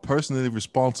 are personally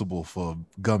responsible for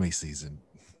gummy season.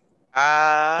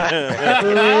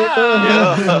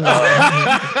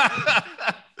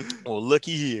 Well,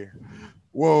 looky here.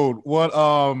 Whoa, what?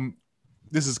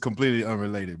 This is completely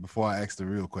unrelated. Before I ask the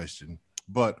real question,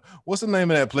 but what's the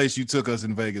name of that place you took us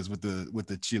in Vegas with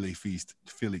the chili feast,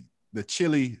 the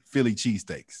chili Philly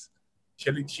cheesesteaks?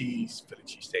 Chili cheese, Philly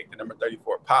cheesesteak, the number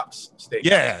 34 Pops steak.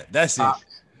 Yeah, that's Pops it.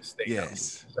 Steak.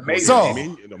 Yes. It's amazing. So,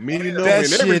 that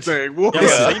shit, everything.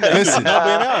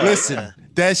 Listen,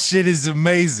 that shit is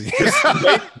amazing.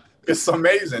 It's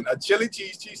amazing. A chili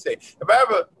cheesesteak. If I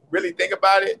ever really think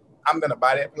about it, I'm gonna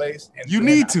buy that place. And you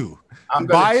need to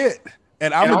buy it,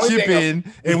 and I'm gonna chip in,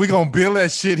 and we're gonna build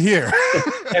that shit here.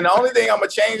 And the only thing I'm gonna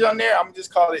change on there, I'm gonna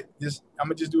just call it I'm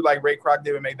gonna just do like Ray Kroc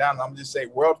did with McDonald's. I'm gonna just say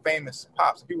world famous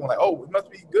Pops. People are like, oh, it must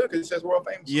be good because it says world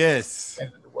famous. Yes.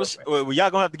 Well, y'all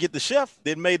gonna have to get the chef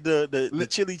that made the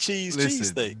chili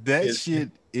cheesesteak. That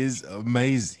shit is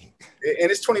amazing.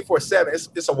 And it's 24/7.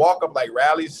 It's a walk up like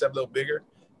Rallies, except a little bigger.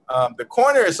 The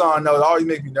corner it's on though, it always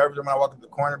makes me nervous when I walk up the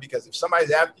corner because if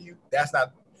somebody's after you, that's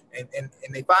not and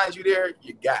they find you there,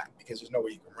 you got because there's nowhere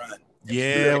you can run.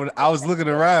 Yeah, when I was looking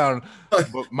around, but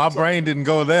my brain didn't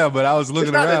go there, but I was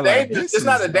looking around. It's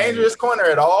not a dangerous corner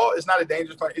at all. It's not a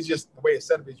dangerous corner. It's just the way it's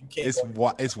set up is you can't.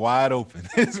 It's wide open.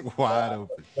 It's wide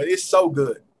open. But it's so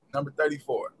good. Number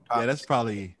 34. Yeah, that's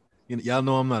probably. Y'all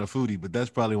know I'm not a foodie, but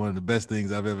that's probably one of the best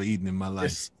things I've ever eaten in my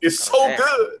life. It's so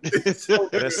good. It's so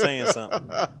good. That's saying something.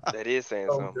 That is saying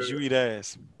something. You eat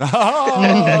ass.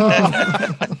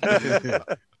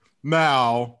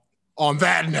 Now, on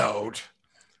that note,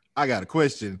 I got a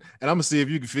question, and I'm gonna see if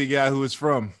you can figure out who it's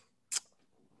from.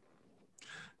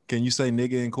 Can you say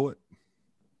nigga in court?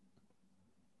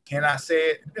 Can I say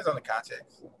it? It depends on the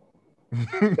context.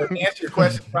 But to answer your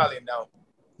question, probably no.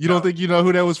 You don't think you know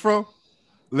who that was from?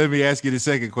 Let me ask you the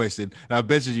second question. And I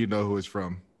bet you know who it's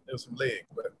from. It was from Leg,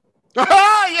 but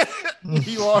yeah,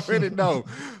 you already know.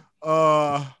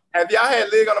 Have y'all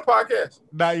had Leg on the podcast?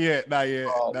 Not yet.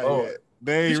 Oh, not Lord. yet.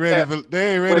 They ain't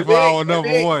ready for our number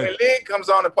one. When Leg comes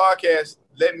on the podcast,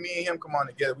 let me and him come on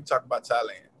together. We talk about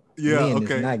Thailand. Yeah,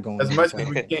 okay. As much as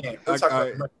we can. We'll talk about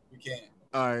as much as we can.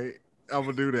 All right, I'm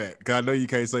gonna do that. Cause I know you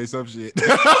can't say some shit.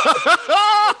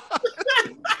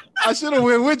 I should have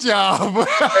went with y'all.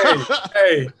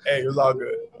 hey, it was all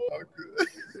good.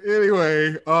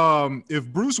 Anyway, if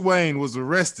Bruce Wayne was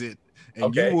arrested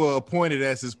and you were appointed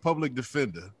as his public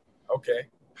defender,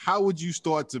 how would you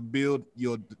start to build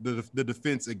the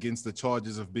defense against the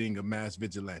charges of being a mass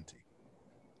vigilante?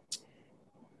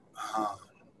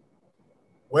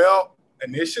 Well,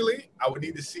 initially, I would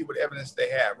need to see what evidence they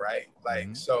have, right?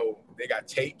 Like, so they got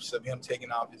tapes of him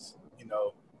taking off his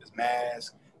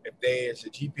mask. If there's a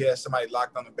GPS, somebody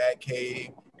locked on the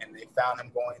Batcave, and they found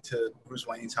him going to Bruce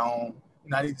Wayne's home,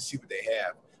 I need to see what they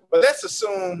have. But let's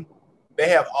assume they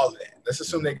have all of that. Let's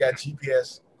assume they got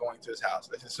GPS going to his house.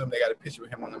 Let's assume they got a picture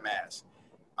of him on the mask.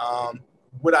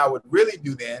 What I would really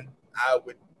do then,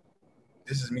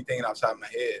 this is me thinking outside my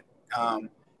head. I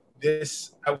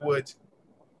would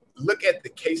look at the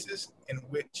cases in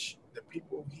which the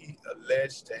people he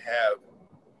alleged to have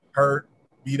hurt,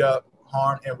 beat up,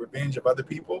 harmed, and revenge of other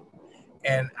people.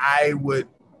 And I would,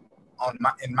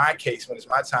 in my case, when it's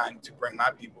my time to bring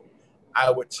my people,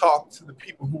 I would talk to the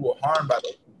people who were harmed by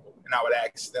those people. And I would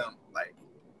ask them, like,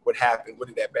 what happened? What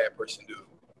did that bad person do?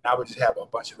 And I would just have a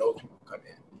bunch of those people come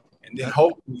in. And then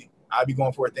hopefully I'll be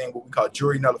going for a thing what we call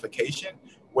jury nullification,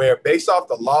 where based off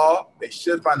the law, they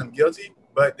should find them guilty,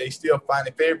 but they still find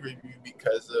it favorable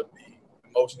because of the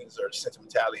emotions or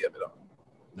sentimentality of it all.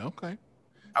 Okay.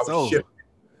 I would shift.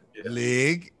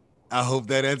 Leg, I hope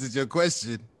that answers your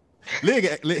question.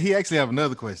 He actually have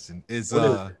another question. Is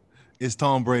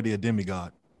Tom Brady a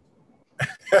demigod?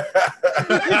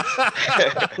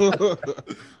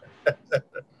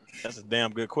 That's a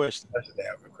damn good question. That's a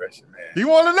damn good question, man. You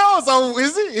want to know? So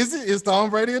is Tom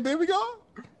Brady a demigod?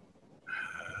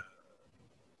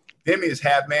 Demi is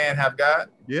half man, half God.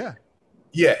 Yeah.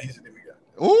 Yeah, he's a demigod.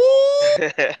 Ooh,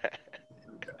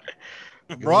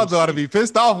 Rods ought to be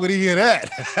pissed off when he hear that.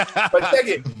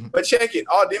 But check it.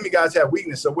 All demigods have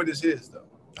weakness. So what is his though?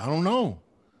 I don't know.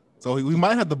 So we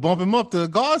might have to bump him up to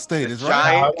God status, right?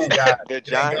 Giant. No, it ain't God. The It ain't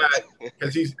Giants. God,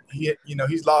 because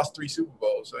he's lost 3 Super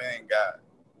Bowls, so it ain't God.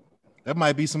 That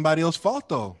might be somebody else's fault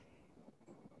though.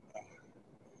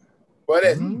 But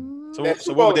Mhm. So, That so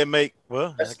Super what would Bowl- that make?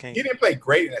 Well, I can't. he didn't play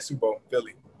great in that Super Bowl in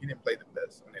Philly. He didn't play the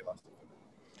best when they lost.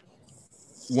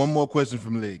 One more question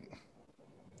from League,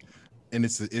 and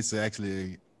it's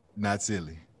actually not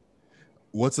silly.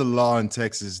 What's a law in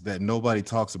Texas that nobody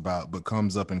talks about but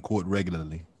comes up in court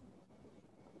regularly?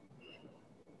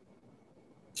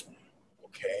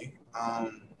 Okay.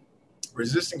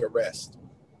 Resisting arrest.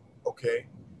 Okay.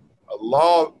 A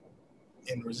law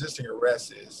in resisting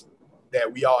arrest is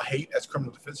that we all hate as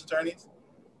criminal defense attorneys.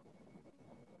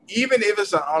 Even if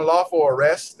it's an unlawful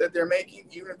arrest that they're making,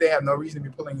 even if they have no reason to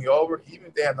be pulling you over, even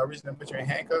if they have no reason to put you in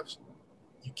handcuffs,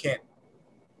 you can't.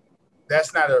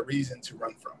 That's not a reason to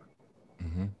run from it.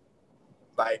 Mm-hmm.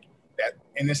 Like that,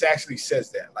 and this actually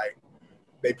says that. Like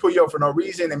they put you up for no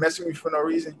reason, they mess with you for no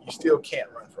reason, you still can't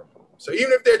run from it. So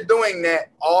even if they're doing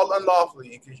that all unlawfully,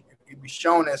 it can be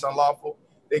shown as unlawful,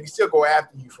 they can still go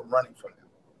after you from running from them.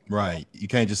 Right. You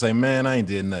can't just say, "Man, I ain't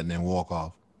did nothing," and walk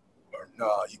off. Or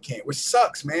no, you can't, which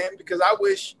sucks, man, because I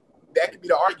wish that could be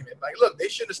the argument. Like, look, they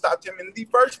should have stopped him in the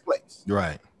first place,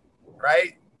 Right.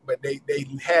 right? But they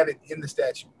have it in the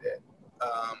statute that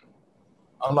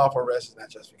unlawful arrest is not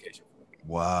justification.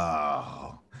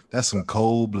 Wow. That's some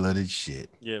cold-blooded shit.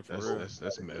 Yeah, for real.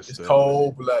 That's messed It's up.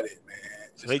 cold-blooded, man.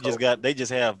 So they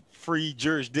just have free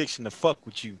jurisdiction to fuck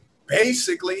with you.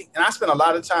 Basically, and I spent a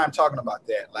lot of time talking about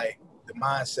that, like the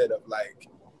mindset of like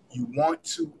you want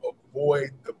to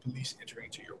avoid the police entering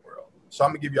into your world. So I'm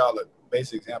gonna give y'all a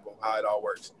basic example of how it all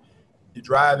works. You're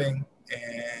driving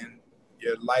and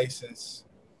your tail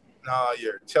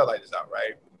light is out,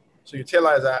 right? So your tail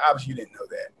light is out. Obviously, you didn't know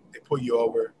that. They pull you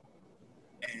over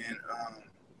and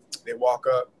they walk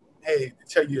up. Hey, they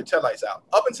tell you your tail light's out.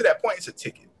 Up until that point, it's a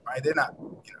ticket, right? They're not,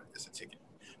 it's a ticket.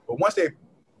 But once they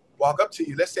walk up to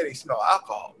you, let's say they smell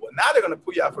alcohol. Well, now they're going to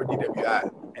pull you out for a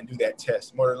DWI and do that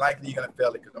test. More than likely, you're going to fail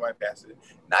it because nobody passes it.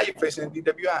 Now you're facing a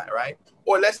DWI, right?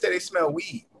 Or let's say they smell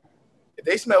weed. If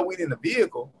they smell weed in the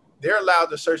vehicle, they're allowed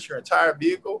to search your entire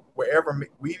vehicle wherever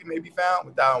weed may be found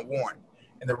without a warrant.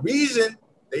 And the reason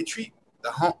they treat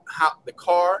the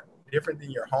car different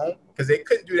than your home, because they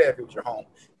couldn't do that if it was your home.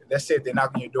 Let's say if they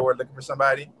knock on your door looking for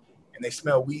somebody and they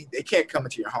smell weed, they can't come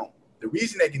into your home. The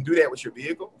reason they can do that with your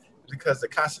vehicle is because the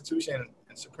Constitution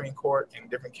and Supreme Court in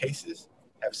different cases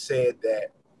have said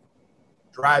that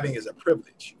driving is a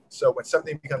privilege. So when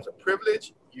something becomes a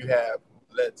privilege, you have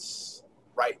less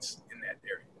rights in that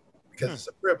area because it's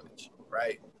a privilege,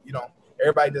 right?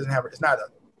 Everybody doesn't have, it's not a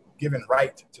given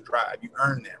right to drive. You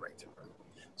earn that right to drive.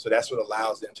 So that's what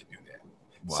allows them to do that.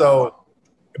 Wow. So,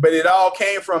 but it all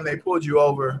came from they pulled you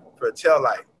over for a tail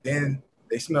light. Then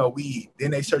they smell weed.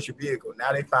 Then they search your vehicle.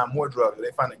 Now they find more drugs. Or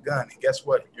they find a gun. And guess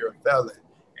what? You're a felon.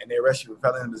 And they arrest you for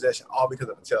felon in possession all because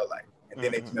of a tail light. And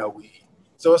then they smell weed.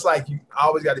 So it's like you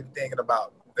always got to be thinking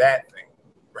about that thing,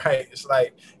 right? It's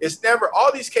like, it's never,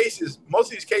 all these cases, most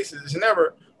of these cases, it's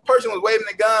never person was waving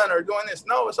a gun or doing this.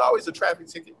 No, it's always a traffic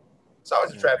ticket. It's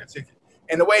always a traffic ticket.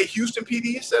 And the way Houston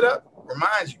PD is set up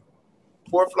reminds you,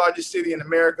 4th largest city in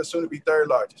America, soon to be 3rd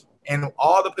largest. And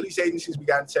all the police agencies we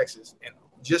got in Texas, and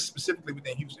just specifically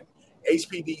within Houston,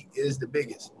 HPD is the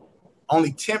biggest.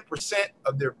 Only 10%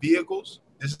 of their vehicles,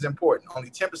 this is important, only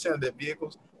 10% of their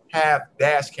vehicles have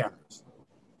dash cameras.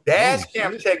 Dash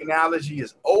cam technology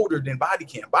is older than body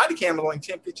cam. Body cam is only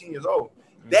 10, 15 years old.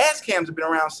 Dash cams have been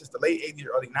around since the late 80s,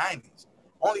 early 90s.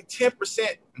 Only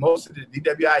 10%, most of the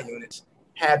DWI units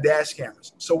have dash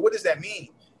cameras. So what does that mean?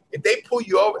 If they pull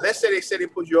you over, let's say they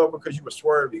pulled you over because you were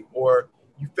swerving or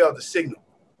you failed the signal.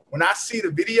 When I see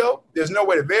the video, there's no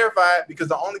way to verify it because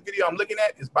the only video I'm looking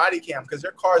at is body cam because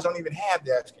their cars don't even have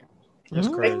dash cameras. That's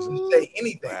They crazy. don't say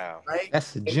anything, Wow. right?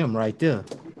 That's the gym right there.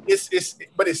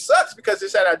 But it sucks because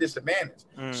it's at our disadvantage.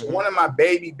 So one of my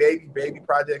baby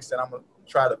projects that I'm gonna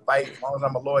try to fight as long as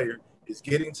I'm a lawyer is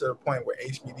getting to the point where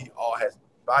HPD all has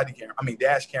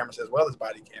dash cameras as well as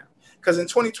body cam. Because in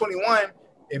 2021,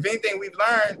 if anything we've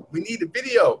learned, we need the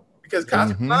video because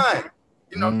cops are lying.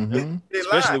 They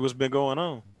Especially lie. what's been going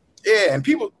on. Yeah, and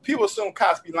people assume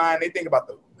cops be lying. They think about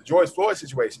the George Floyd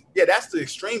situation. Yeah, that's the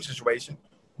extreme situation.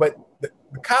 But the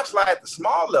cops lie at the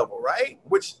small level, right?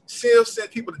 Which still send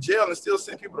people to jail and still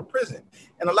send people to prison.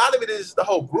 And a lot of it is the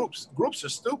whole groups. Groups are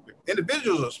stupid.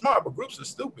 Individuals are smart, but groups are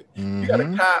stupid. You got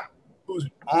a cop who's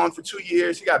on for 2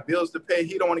 years. He got bills to pay.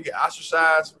 He don't want to get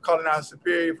ostracized for calling out his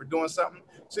superior for doing something.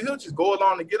 So he'll just go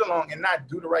along to get along and not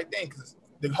do the right thing because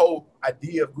the whole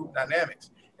idea of group dynamics.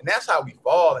 And that's how we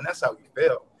fall and that's how we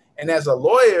fail. And as a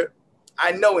lawyer,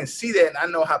 I know and see that and I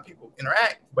know how people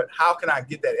interact, but how can I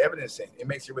get that evidence in? It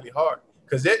makes it really hard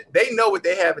because they know what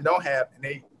they have and don't have, and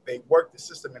they work the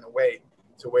system in a way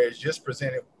to where it's just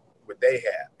presented what they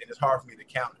have, and it's hard for me to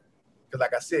counter. Because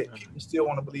like I said, people still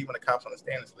want to believe when the cops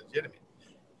understand it's legitimate.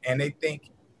 And they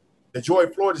think the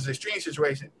George Floyd is an extreme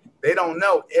situation. They don't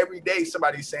know every day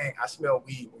somebody's saying, I smell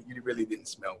weed when you really didn't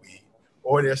smell weed.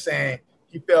 Or they're saying,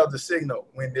 he failed the signal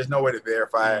when there's no way to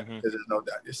verify it because there's no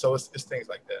doubt. So it's things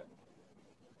like that.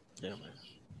 Yeah, man.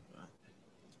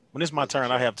 When it's my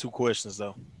turn, I have 2 questions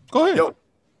though. Go ahead. Yo,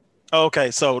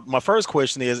 Okay, so my first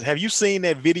question is: have you seen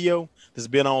that video that's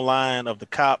been online of the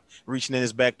cop reaching in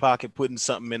his back pocket, putting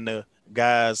something in the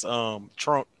guy's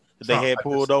trunk that they had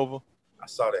pulled over? I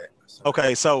saw that.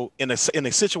 Okay, so in a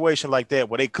situation like that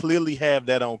where they clearly have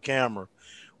that on camera,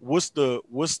 what's the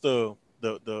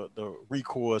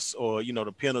recourse or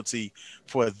the penalty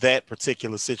for that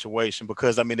particular situation?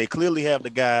 Because I mean they clearly have the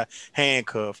guy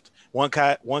handcuffed. One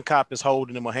cop is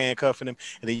holding him or handcuffing him,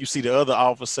 and then you see the other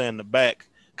officer in the back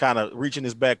kind of reaching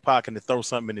his back pocket to throw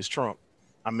something in his trunk.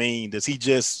 I mean, does he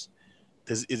just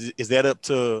is that up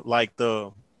to like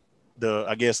the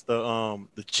I guess the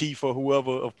chief or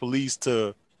whoever of police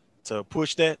to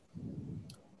push that?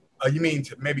 You mean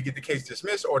to maybe get the case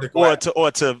dismissed or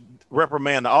to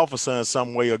reprimand the officer in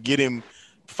some way or get him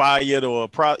fired or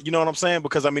you know what I'm saying?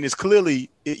 Because I mean, it's clearly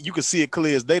you can see it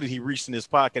clear as day that he reached in his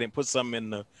pocket and put something in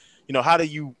the, how do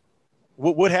you,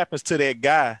 what happens to that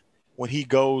guy when he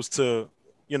goes to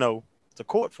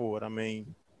court for it? I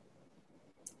mean,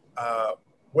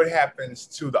 what happens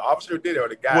to the officer who did it or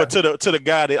the guy? Well, to the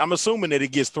guy that I'm assuming that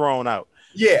it gets thrown out.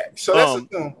 Yeah, so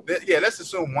let's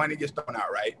assume one, he gets thrown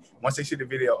out, right? Once they see the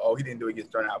video, oh, he didn't do it, he gets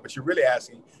thrown out. But you're really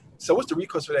asking, so what's the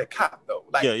recourse for that cop, though?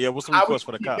 Like, what's the recourse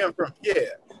for the cop?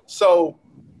 So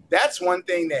that's one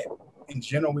thing that, in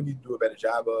general, we need to do a better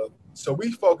job of. So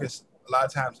we focus a lot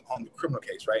of times on the criminal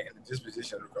case, right, and the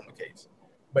disposition of the criminal case.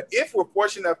 But if we're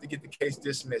fortunate enough to get the case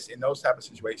dismissed in those type of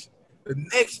situations, the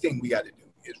next thing we got to do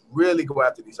is really go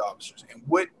after these officers. And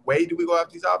what way do we go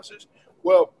after these officers?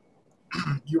 Well,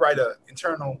 you write a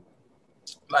internal,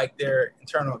 like their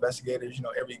internal investigators,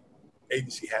 every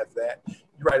agency has that.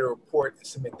 You write a report and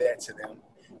submit that to them.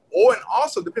 And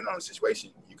also, depending on the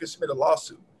situation, you can submit a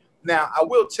lawsuit. Now, I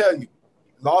will tell you,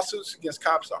 lawsuits against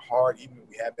cops are hard, even if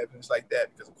we have evidence like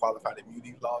that, because of qualified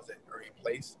immunity laws that are in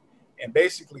place. And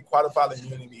basically, qualified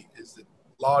immunity is the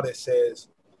law that says,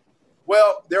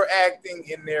 well, they're acting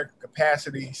in their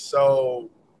capacity, so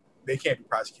they can't be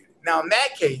prosecuted. Now, in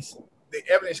that case, the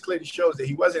evidence clearly shows that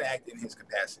he wasn't acting in his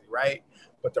capacity, right?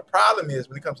 But the problem is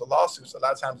when it comes to lawsuits, a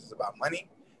lot of times it's about money.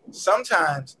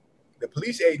 Sometimes the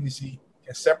police agency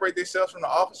can separate themselves from the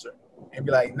officer and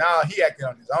be like, nah, he acted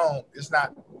on his own. It's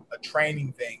not a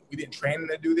training thing. We didn't train him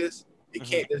to do this. It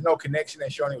can't, there's no connection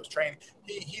that showing he was training.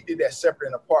 He did that separate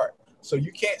and apart. So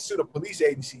you can't sue the police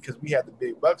agency because we have the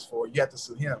big bucks for it. You have to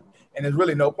sue him. And there's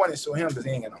really no point in suing him because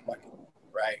he ain't got no money,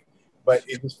 right? But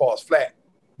it just falls flat.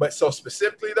 But so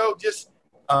specifically, though, just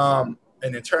an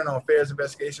internal affairs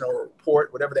investigation or a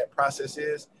report, whatever that process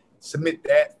is, submit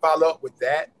that, follow up with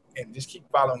that, and just keep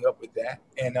following up with that.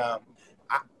 And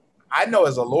I know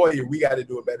as a lawyer, we got to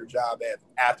do a better job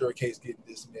after a case getting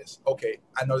dismissed. Okay,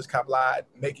 I know this cop lied,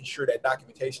 making sure that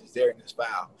documentation is there in this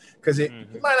file. Because he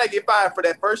might not get fired for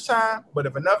that first time, but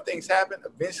if enough things happen,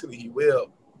 eventually he will.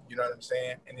 You know what I'm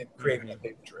saying? And then creating that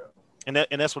paper trail. And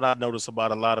that's what I noticed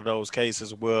about a lot of those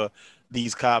cases where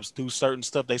these cops do certain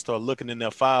stuff. They start looking in their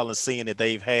file and seeing that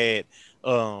they've had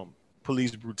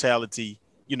police brutality,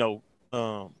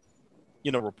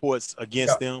 reports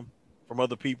against them from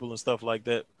other people and stuff like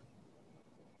that.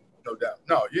 No doubt.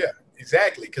 No, yeah,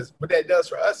 exactly. Because what that does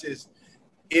for us is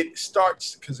it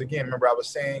starts, because again, remember I was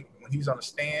saying when he's on the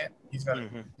stand, he's going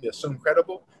to be assumed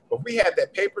credible. But if we have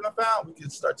that paper in the file, we can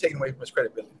start taking away from his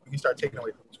credibility. We can start taking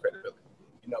away from his credibility.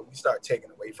 We start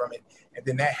taking away from it. And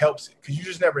then that helps it. Because you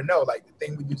just never know. Like the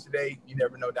thing we do today, you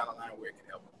never know down the line where it can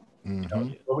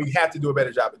help. But we have to do a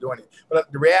better job of doing it.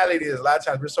 But the reality is a lot of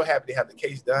times we're so happy to have the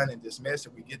case done and dismissed.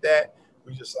 If we get that,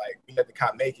 we let the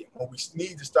cop make it. When we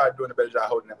need to start doing a better job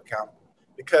holding them accountable.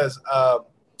 Because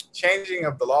changing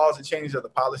of the laws and changing of the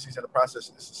policies and the process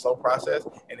is a slow process.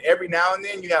 And every now and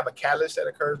then you have a catalyst that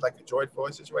occurs, like the George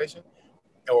Floyd situation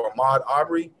or Ahmaud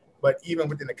Arbery. But even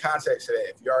within the context of that,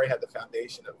 if you already have the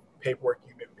foundation of paperwork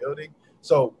you've been building,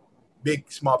 so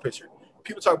big, small picture.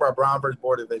 People talk about Brown versus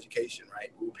Board of Education,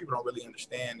 right? What people don't really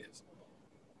understand is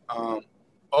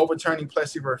overturning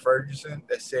Plessy versus Ferguson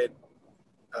that said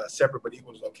separate but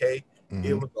equal is okay. Mm-hmm.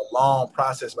 It was a long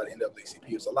process by the NAACP.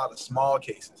 It was a lot of small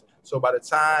cases. So by the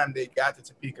time they got to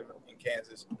Topeka in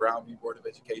Kansas, Brown v. Board of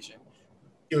Education,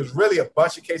 it was really a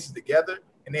bunch of cases together,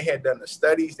 and they had done the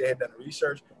studies, they had done the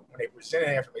research. When they presented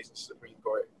that information to the Supreme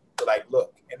Court, they're like,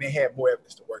 look, and they had more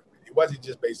evidence to work with. It wasn't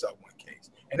just based off one case.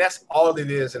 And that's all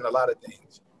it is in a lot of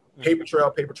things. Paper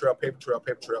trail, paper trail, paper trail,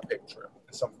 paper trail, paper trail,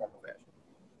 in some form of fashion.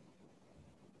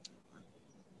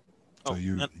 So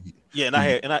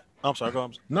I'm sorry, go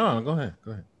on. No, go ahead.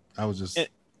 I was just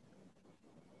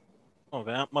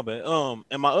okay, my bad.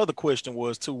 And my other question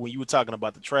was too, when you were talking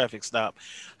about the traffic stop,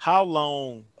 how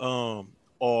long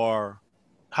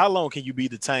can you be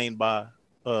detained by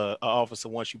an officer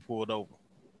once you pulled over?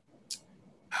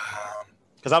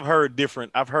 Because I've heard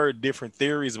different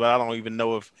theories, but I don't even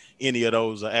know if any of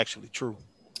those are actually true.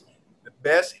 The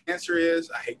best answer is,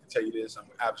 I hate to tell you this, I'm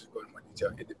obviously going into more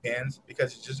detail. It depends,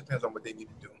 because it just depends on what they need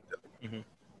to do. Mm-hmm.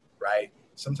 Right?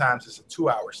 Sometimes it's a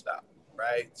 2-hour stop,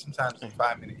 right? Sometimes it's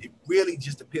 5 minutes. It really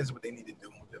just depends on what they need to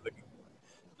do and what they're looking for.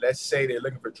 Let's say they're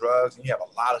looking for drugs and you have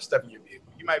a lot of stuff in your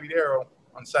vehicle. You might be there on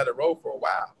the side of the road for a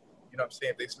while. You know what I'm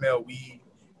saying? If they smell weed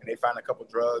and they find a couple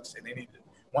drugs and they need to,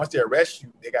 once they arrest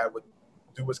you, they got to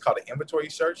do what's called an inventory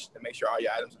search to make sure all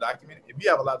your items are documented. If you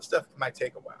have a lot of stuff, it might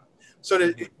take a while. So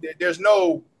there's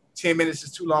no 10 minutes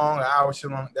is too long, an hour is too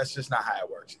long. That's just not how it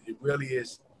works. It really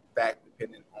is fact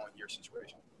dependent on your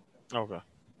situation. Okay.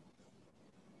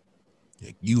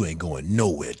 You ain't going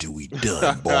nowhere till we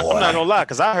done, boy. I'm not gonna lie,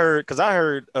 because I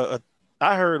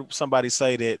heard somebody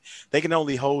say that they can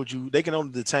only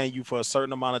detain you for a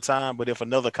certain amount of time, but if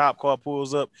another cop car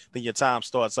pulls up, then your time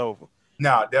starts over.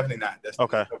 No, definitely not. That's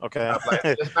okay.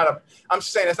 I'm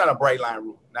just saying that's not a bright line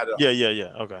rule. Not at all.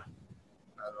 Yeah. Okay.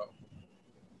 Not at all.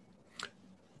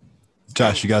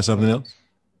 Josh, you got something else?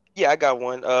 Yeah, I got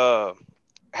one.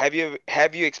 Have you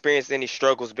experienced any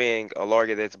struggles being a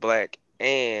lawyer that's black,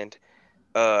 and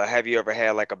have you ever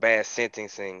had like a bad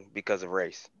sentencing because of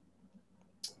race?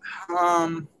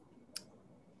 I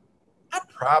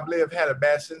probably have had a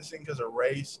bad sentencing because of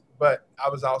race, but I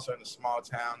was also in a small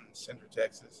town in Central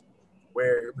Texas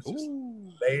where it was just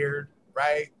layered,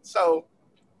 right? So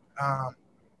I'll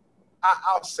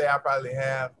say I probably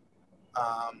have,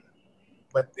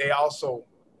 but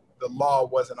the law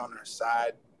wasn't on her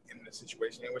side in the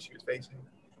situation in which she was facing.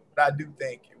 But I do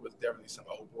think it was definitely some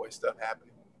old boy stuff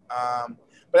happening.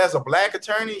 But as a black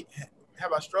attorney,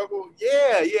 have I struggled?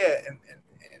 Yeah.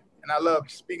 And I love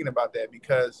speaking about that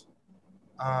because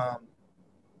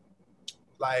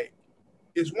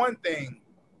it's one thing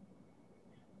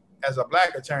as a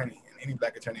black attorney, and any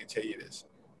black attorney will tell you this,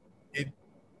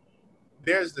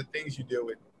 there's the things you deal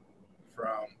with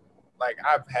from, like,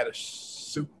 I've had a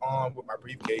suit on with my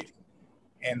briefcase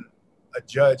and a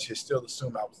judge has still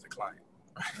assumed I was the client.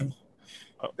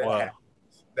 Right?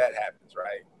 That happens,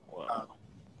 right? Wow.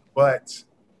 But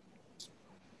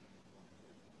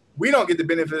we don't get the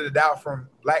benefit of the doubt from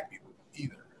black people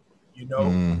either,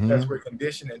 because we're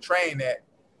conditioned and trained that,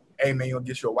 hey, man, you'll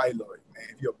get you a white lawyer. Man,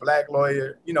 if you're a black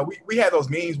lawyer, we had those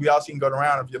memes we all seen going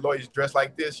around. If your lawyer's dressed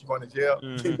like this, you're going to jail,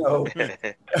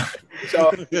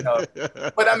 So,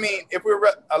 but I mean, if we're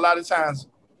a lot of times,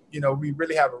 we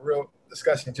really have a real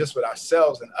discussion just with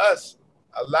ourselves and us.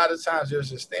 A lot of times there's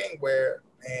this thing where,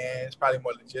 man, it's probably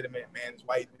more legitimate, man, this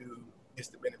white dude gets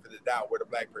the benefit of the doubt where the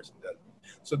black person doesn't.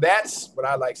 So that's what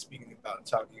I like speaking about and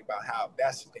talking about, how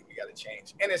that's the thing we got to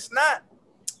change. And it's not,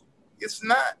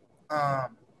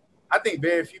 I think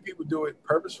very few people do it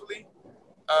purposefully.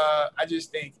 I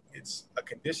just think it's a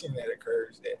condition that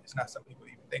occurs that it's not something people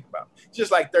even think about.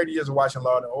 Just like 30 years of watching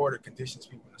Law and Order conditions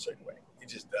people in a certain way. It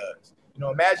just does.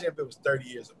 Imagine if it was 30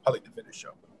 years of Public Defender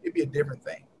Show. It'd be a different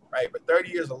thing, right? But 30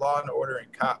 years of Law and Order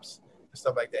and cops and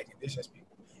stuff like that conditions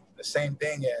people. The same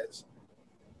thing as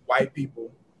white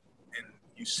people, and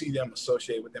you see them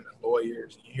associated with them as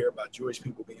lawyers, and you hear about Jewish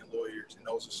people being lawyers and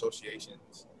those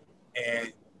associations,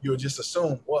 and you'll just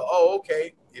assume, well,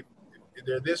 okay, if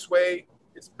they're this way,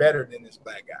 it's better than this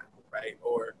black guy, right?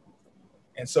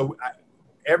 And so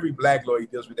every black lawyer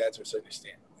deals with that to a certain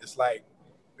extent. It's like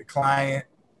the client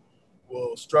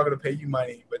will struggle to pay you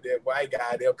money, but that white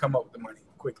guy, they'll come up with the money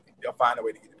quickly. They'll find a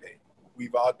way to get it paid.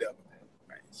 We've all dealt with that,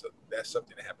 right? So that's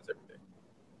something that happens every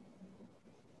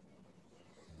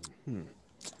day.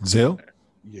 Zell?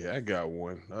 Yeah, I got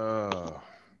one. Are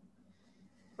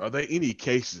there any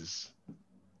cases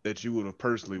that you would have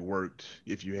personally worked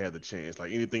if you had the chance?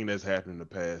 Like anything that's happened in the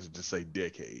past, just say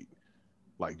decade,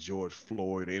 like George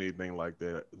Floyd, anything like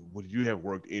that. Would you have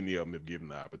worked any of them if given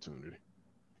the opportunity?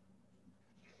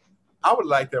 I would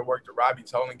like to work the Robbie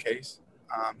Tolan case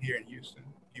here in Houston.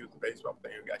 He was the baseball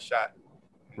player who got shot in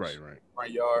his Right, right.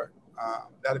 front yard.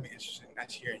 That'd be interesting.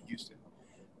 That's here in Houston.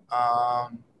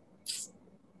 Um,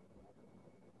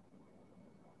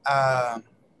 um,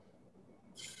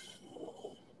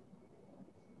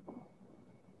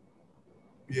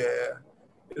 yeah,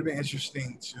 it'd be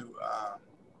interesting to. I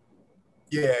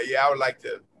would like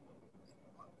to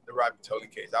the Robbie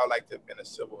Tolan case. I would like to have been a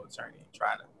civil attorney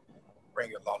trying to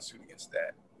bring a lawsuit against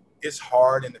that. It's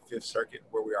hard in the Fifth Circuit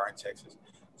where we are in Texas.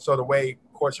 So the way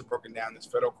courts are broken down is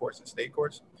federal courts and state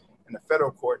courts. In the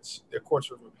federal courts, they're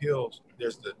courts of appeals.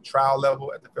 There's the trial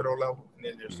level at the federal level, and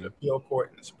then there's the appeal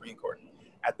court and the Supreme Court.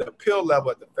 At the appeal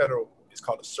level at the federal, it's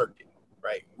called a circuit,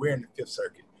 right? We're in the Fifth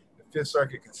Circuit. The Fifth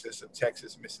Circuit consists of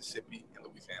Texas, Mississippi, and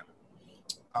Louisiana.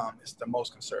 It's the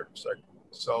most conservative circuit.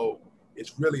 So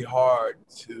it's really hard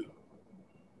to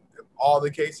all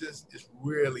the cases. It's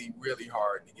really, really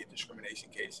hard to get discrimination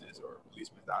cases or police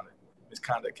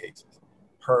misconduct cases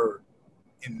heard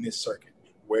in this circuit.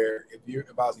 Where if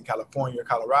I was in California or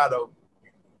Colorado,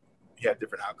 you have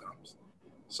different outcomes.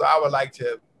 So I would like to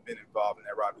have been involved in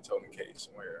that Robbie Tolan case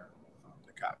where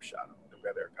the cops shot him, the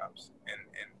Red Air cops, and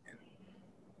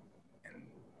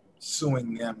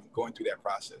suing them, going through that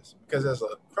process. Because as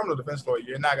a criminal defense lawyer,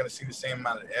 you're not going to see the same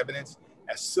amount of evidence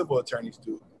as civil attorneys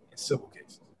do in civil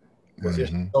cases. Because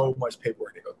there's so much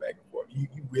paperwork that goes back and forth. You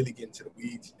really get into the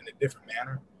weeds in a different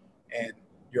manner, and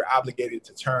you're obligated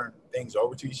to turn things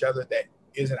over to each other that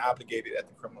isn't obligated at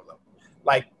the criminal level.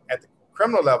 Like at the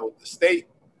criminal level, the state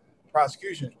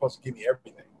prosecution is supposed to give me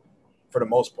everything for the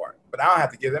most part, but I don't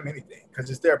have to give them anything because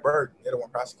it's their burden. They don't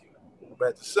want to prosecute. But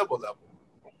at the civil level,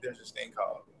 there's this thing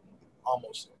called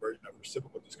almost a version of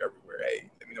reciprocal discovery where,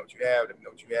 hey, let me know what you have, and we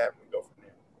go from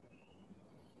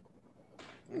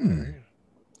there.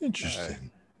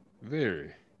 Interesting.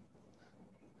 Very.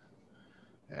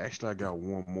 Actually, I got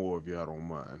one more if y'all don't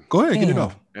mind. Go ahead, get it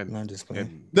off. No, I'm just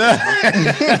playing. All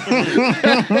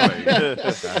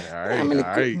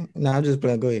right. No, I'm just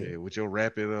playing. Go ahead. Hey, with your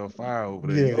rapid fire over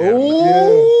there. Yeah.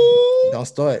 You Don't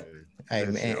start. Hey,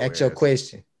 That's man, your ask your ass.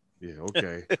 question. Yeah,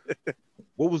 okay.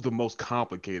 What was the most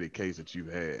complicated case that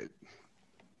you've had?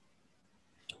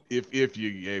 If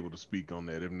you're able to speak on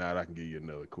that. If not, I can give you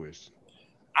another question.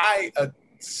 I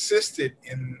assisted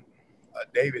in a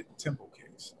David Temple case.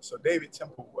 So David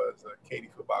Temple was a Katy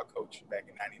football coach back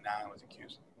in '99. Was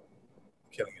accused of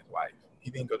killing his wife.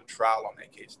 He didn't go to trial on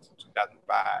that case until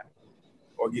 2005,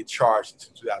 or get charged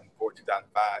until 2004,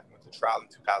 2005. He went to trial in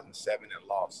 2007 and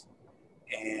lost.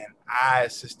 And I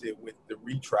assisted with the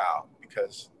retrial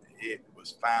because it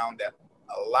was found that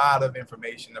a lot of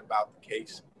information about the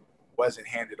case wasn't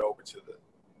handed over to the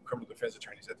criminal defense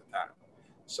attorneys at the time.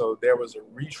 So there was a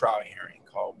retrial hearing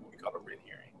called what we call a writ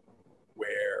hearing,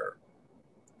 where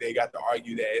they got to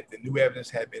argue that if the new evidence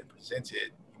had been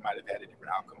presented, he might have had a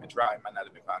different outcome in trial. He might not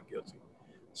have been found guilty.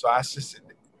 So I assisted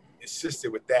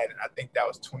with that, and I think that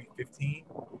was 2015.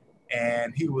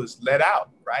 And he was let out,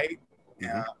 right?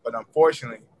 But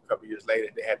unfortunately, a couple of years later,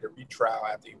 they had to retrial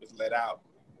after he was let out.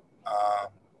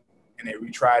 And they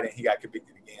retried it, and he got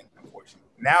convicted again, unfortunately.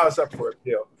 Now it's up for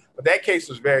appeal. But that case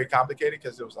was very complicated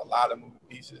because there was a lot of moving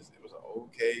pieces. It was an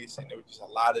old case, and there was just a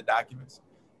lot of documents.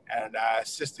 And I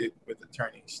assisted with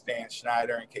attorney Stan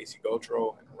Schneider and Casey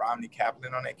Gotro and Romney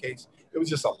Kaplan on that case. It was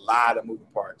just a lot of moving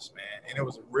parts, man. And it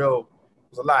was a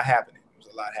lot happening.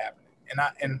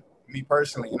 And me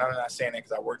personally, and I'm not saying that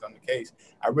because I worked on the case,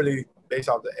 I really, based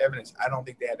off the evidence, I don't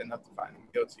think they had enough to find him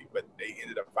guilty, but they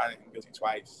ended up finding him guilty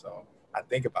twice. So I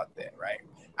think about that, right?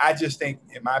 I just think,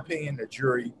 in my opinion, the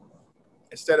jury,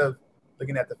 instead of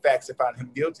looking at the facts that found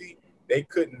him guilty, they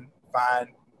couldn't find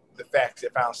the facts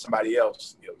that found somebody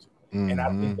else guilty. And I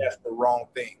think that's the wrong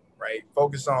thing, right?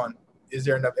 Focus on, is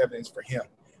there enough evidence for him?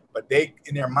 But they,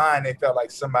 in their mind, they felt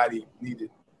like somebody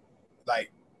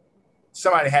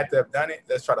had to have done it.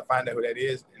 Let's try to find out who that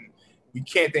is. And we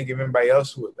can't think of anybody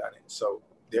else who had done it. So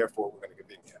therefore, we're going to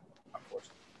convict him,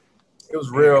 unfortunately. It was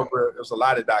real. It was a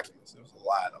lot of documents. It was a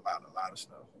lot of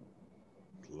stuff.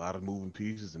 A lot of moving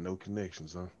pieces and no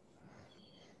connections, huh?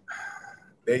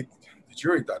 The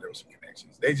jury thought there was some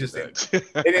connections. They just didn't. They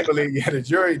didn't believe. Yeah, the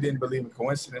jury didn't believe in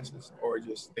coincidences, or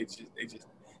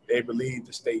they believed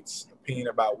the state's opinion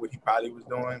about what he probably was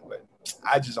doing. But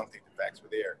I just don't think the facts were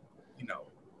there.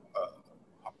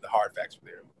 The hard facts were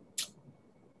there.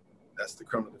 That's the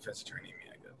criminal defense attorney in me,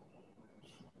 I guess.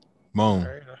 Moan.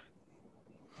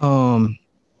 All right.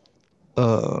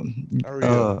 Hurry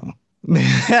up.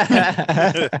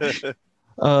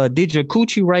 Did your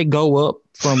coochie rate go up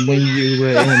from when you were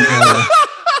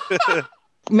in?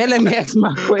 Man, let me ask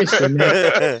my question.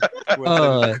 Man.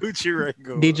 Coochie rate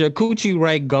go Did up. your coochie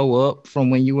rate go up from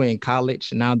when you were in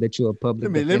college? Now that you're a public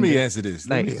Let me defender? answer this.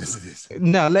 Let me answer this.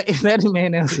 No, let the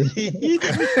man answer.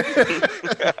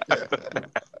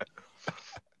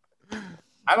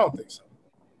 I don't think so.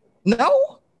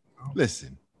 No.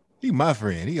 Listen, he my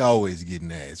friend. He always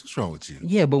getting ass. What's wrong with you?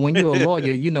 Yeah, but when you're a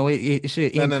lawyer, you know it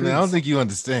should No, increase. I don't think you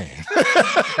understand.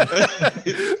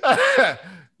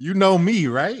 You know me,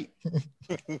 right?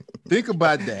 Think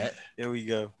about that. There we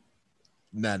go.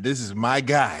 Now, this is my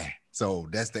guy. So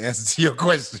that's the answer to your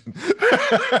question.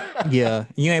 Yeah,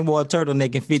 you ain't wore a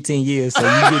turtleneck in 15 years, so you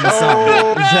getting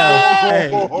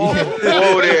something.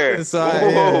 Whoa there. So,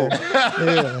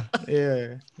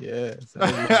 yeah. So,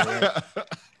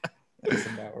 that's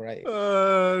about right.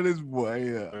 This boy,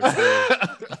 yeah.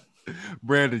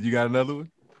 Brandon, you got another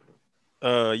one?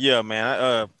 Yeah,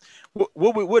 man.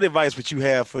 What advice would you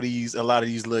have for a lot of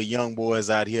these little young boys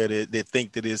out here that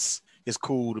think that it's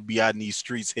cool to be out in these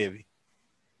streets heavy?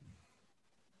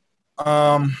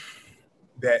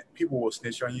 That people will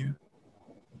snitch on you.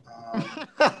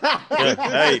 Yeah,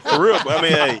 hey, for real. I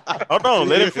mean, hey, hold on,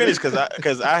 let him finish because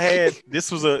I had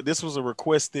this was a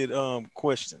requested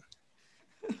question.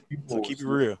 People So keep it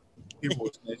real. People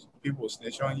will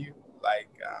snitch on you. Like,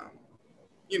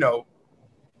 you know,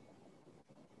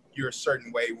 you're a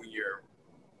certain way when you're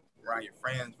around your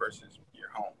friends versus your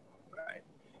home, right?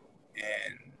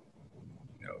 And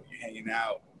you know, you're hanging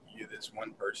out, you're this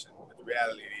one person, but the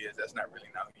reality is that's not really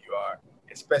not who you are,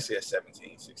 especially at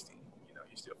 17, 16. You know,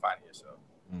 you're still finding yourself.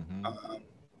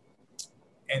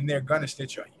 And they're gonna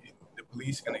stitch on you. The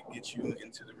police gonna get you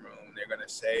into the room. They're gonna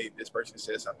say this person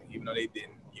said something even though they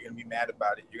didn't. You're gonna be mad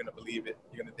about it. You're gonna believe it.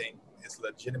 You're gonna think it's a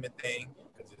legitimate thing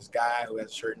because this guy who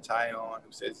has a shirt and tie on,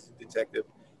 who says he's a detective,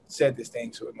 said this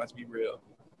thing, so it must be real,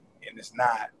 and it's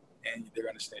not. And they're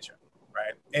gonna snitch on you,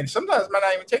 right? And sometimes it might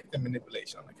not even take the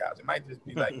manipulation on the cops. It might just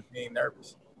be like being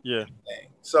nervous. Yeah.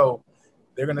 So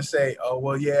they're gonna say, "Oh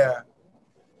well, yeah,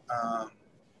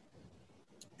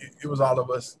 it was all of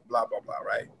us." Blah blah blah,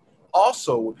 right?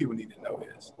 Also, what people need to know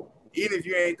is, even if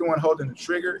you ain't the one holding the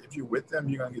trigger, if you're with them,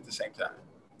 you're gonna get the same time.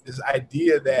 This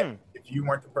idea that if you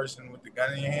weren't the person with the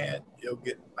gun in your hand, you'll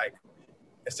get like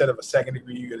instead of a second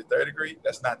degree, you get a third degree.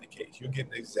 That's not the case. You'll get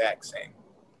the exact same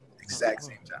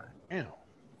time. Damn.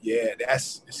 Yeah,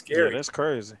 it's scary. Yeah, that's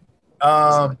crazy.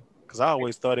 Because I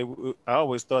always thought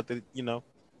that you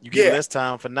get less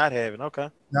time for not having.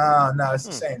 Okay. No, it's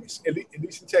the same. At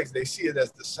least in Texas, they see it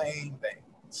as the same thing.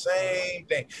 Same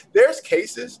thing. There's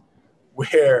cases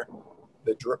where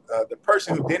the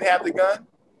person who didn't have the gun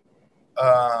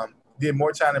did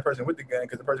more time than the person with the gun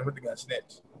because the person with the gun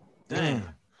snitched. Damn.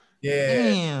 Yeah.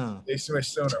 Damn. They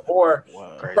switched sooner. Or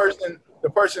the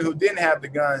person who didn't have the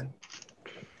gun,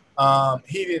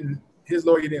 his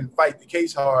lawyer didn't fight the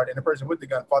case hard, and the person with the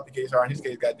gun fought the case hard, and his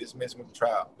case got dismissed and went to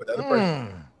trial. But the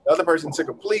other person took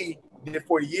a plea, did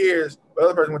 40 years, but the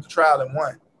other person went to trial and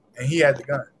won, and he had the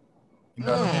gun. You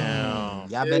know what I mean?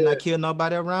 Y'all better not kill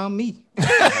nobody around me.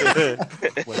 Well,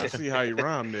 I see how you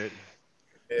rhyme that.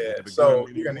 Yeah, so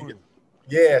you're gonna get.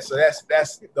 Yeah, so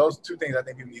that's those two things I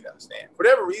think people need to understand. For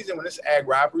whatever reason, when it's ag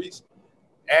robberies,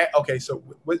 so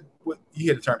what you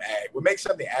hear the term ag. What makes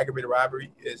something aggravated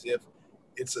robbery is if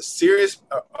it's a serious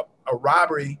a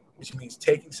robbery, which means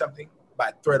taking something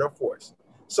by threat or force.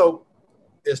 So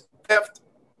there's theft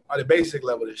on the basic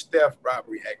level. There's theft,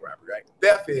 robbery, ag robbery, right?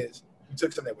 Theft is you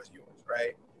took something that was yours,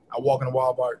 right? I walk into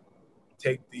Walmart,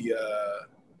 take the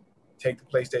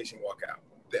PlayStation, walk out.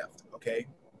 Theft, okay?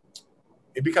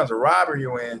 It becomes a robbery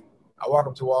when I walk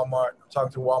up to Walmart, I'm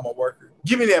talking to a Walmart worker.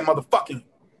 Give me that motherfucking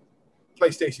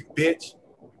PlayStation, bitch.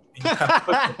 And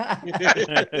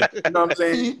you know what I'm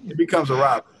saying? It becomes a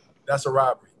robbery. That's a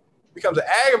robbery. It becomes an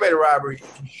aggravated robbery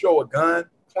if you show a gun,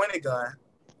 point a gun,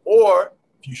 or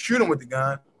if you shoot him with the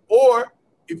gun, or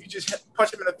if you just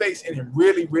punch him in the face and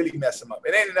really, really mess him up.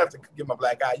 It ain't enough to give him a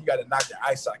black eye. You got to knock their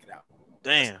eye socket out.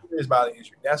 Damn. Serious bodily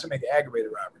injury. That's what makes it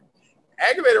aggravated robbery.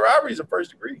 Aggravated robbery is a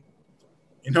first degree.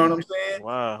 You know what I'm saying?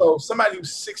 Wow. So somebody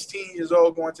who's 16 years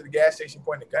old going to the gas station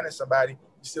pointing a gun at somebody,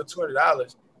 you steal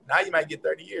 $200. Now you might get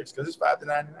 30 years because it's $5 to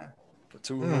 $99. For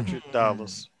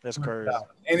 $200. That's crazy.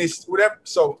 And it's whatever.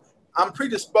 So I'm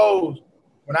predisposed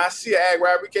when I see an ag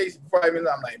robbery case before I even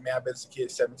know, I'm like, man, I bet it's a kid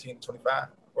 17 to 25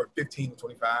 or 15 to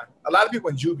 25. A lot of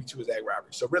people in juvie too is ag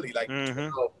robbery. So really like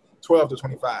 12 to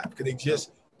 25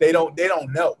 because They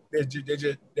don't know. They're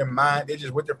just their mind. They're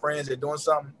just with their friends. They're doing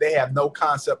something. They have no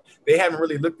concept. They haven't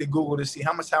really looked at Google to see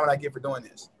how much time would I get for doing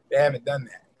this. They haven't done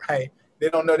that, right? They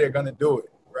don't know they're gonna do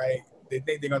it, right? They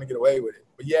think they're gonna get away with it.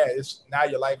 But yeah, it's now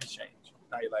your life has changed.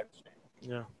 Now your life has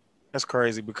changed. Yeah. That's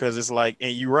crazy because it's like,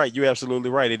 and you're right. You're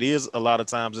absolutely right. It is a lot of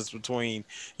times it's between,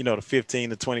 the 15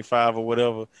 to 25 or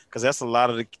whatever. Because that's a lot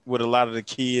of the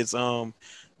kids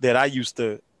that I used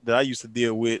to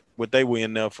deal with, what they were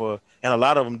in there for, and a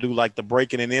lot of them do like the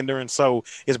breaking and entering. So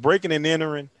it's breaking and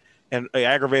entering and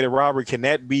aggravated robbery. Can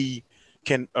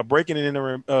a breaking and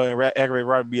entering aggravated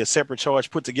robbery be a separate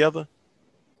charge put together?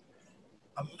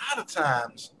 A lot of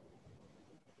times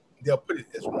they'll put it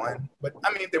as one, but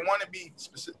I mean, if they want to be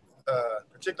specific,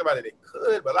 particular about it, they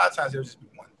could, but a lot of times it'll just be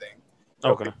one thing.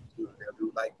 Okay.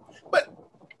 But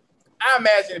I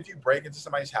imagine if you break into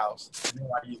somebody's house, and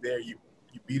while you're there, you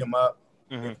beat them up.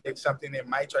 Mm-hmm. It's something that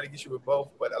might try to get you with both,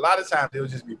 but a lot of times it'll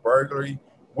just be burglary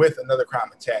with another crime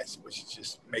attached, which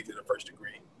just makes it a first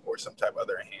degree or some type of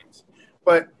other enhanced.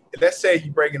 But let's say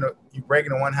you break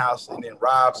into one house and then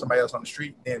rob somebody else on the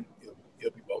street, then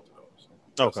it'll be both of those.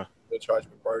 Okay. They'll charge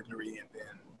with burglary and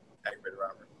then aggravated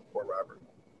robbery or robbery.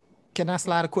 Can I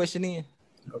slide a question in?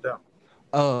 No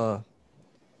doubt.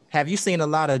 Have you seen a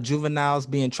lot of juveniles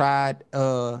being tried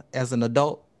as an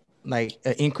adult, like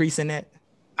an increase in that?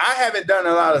 I haven't done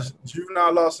a lot of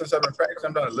juvenile law since I've been practicing.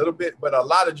 I've done a little bit, but a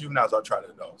lot of juveniles are tried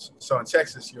as adults. So in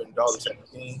Texas, you're an adult at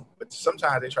 17, but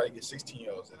sometimes they try to get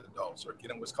 16-year-olds as adults or get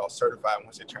them what's called certified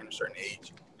once they turn a certain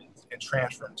age and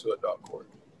transfer them to adult court.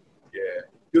 Yeah.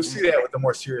 You'll see that with the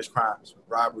more serious crimes,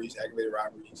 robberies, aggravated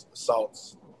robberies,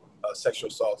 assaults, sexual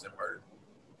assaults, and murder.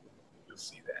 You'll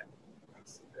see that.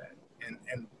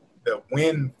 And the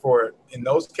win for in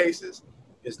those cases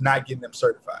is not getting them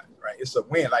certified, right? It's a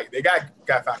win. Like they got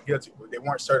found guilty, but they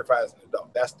weren't certified as an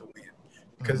adult. That's the win.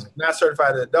 Because if not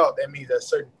certified as an adult, that means at a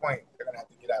certain point they're gonna have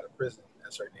to get out of prison at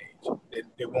a certain age.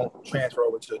 They won't transfer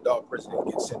over to adult prison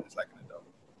and get sentenced like an adult.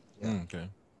 Yeah. Okay.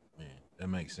 Yeah, that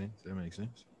makes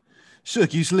sense.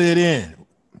 Shook, you slid in.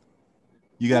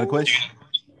 You got a question?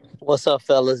 What's up,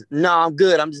 fellas? No, I'm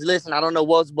good. I'm just listening. I don't know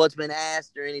what's been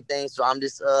asked or anything, so I'm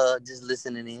just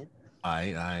listening in. All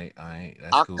right.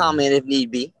 That's I'll cool. comment if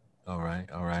need be. All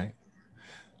right.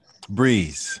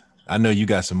 Breeze, I know you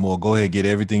got some more. Go ahead, get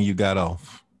everything you got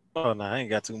off. Oh no, I ain't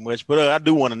got too much, but I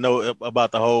do want to know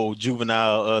about the whole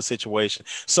juvenile situation.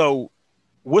 So,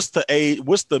 what's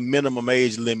the minimum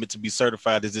age limit to be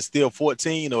certified? Is it still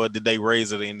 14, or did they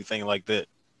raise it or anything like that?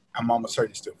 I'm almost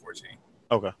certain it's still 14.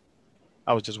 Okay,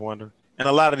 I was just wondering. And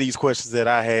a lot of these questions that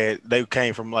I had, they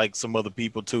came from like some other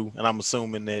people too, and I'm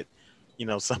assuming that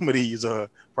some of these are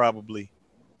probably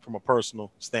from a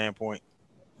personal standpoint.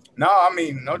 No, I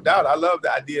mean, no doubt. I love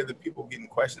the idea of the people getting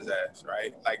questions asked,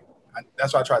 right? Like,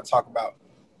 that's what I try to talk about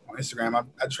on Instagram.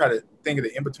 I try to think of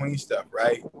the in-between stuff,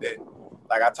 right? That,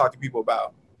 like, I talk to people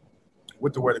about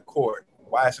with the word of court,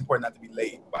 why it's important not to be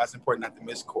late, why it's important not to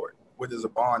miss court, what does a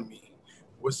bond mean,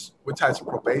 what types of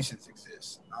probations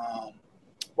exist,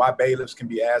 why bailiffs can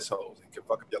be assholes and can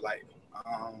fuck up your life,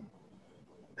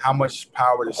 how much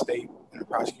power the state and the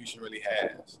prosecution really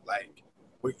has, like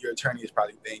what your attorney is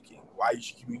probably thinking, why you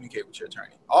should communicate with your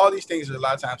attorney. All these things are a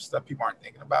lot of times stuff people aren't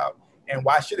thinking about. And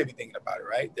why should they be thinking about it,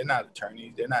 right? They're not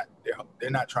attorneys. They're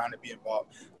not trying to be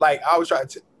involved. Like, I always try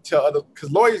to tell other,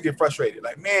 because lawyers get frustrated.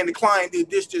 Like, man, the client did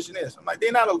this, and this. I'm like,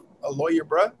 they're not a lawyer,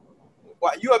 bruh.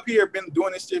 Why you up here been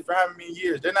doing this shit for how many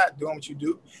years? They're not doing what you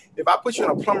do. If I put you in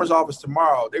a plumber's office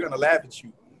tomorrow, they're gonna laugh at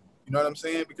you. You know what I'm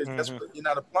saying? Because you're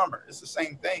not a plumber. It's the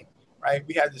same thing, right?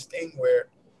 We have this thing where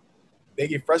they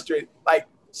get frustrated. Like,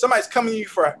 somebody's coming to you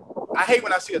for, I hate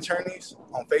when I see attorneys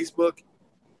on Facebook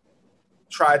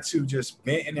try to just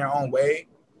vent in their own way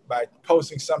by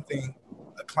posting something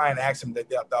a client asked them that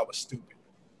they thought was stupid.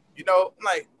 I'm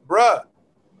like, bruh,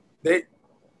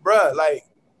 like,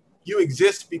 you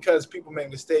exist because people make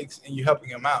mistakes and you're helping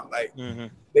them out. Like,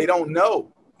 they don't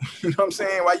know. You know what I'm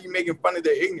saying? Why are you making fun of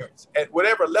their ignorance? At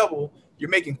whatever level, you're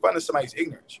making fun of somebody's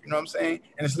ignorance. You know what I'm saying?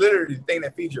 And it's literally the thing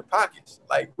that feeds your pockets.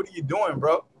 Like, what are you doing,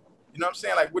 bro? You know what I'm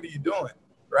saying? Like, what are you doing?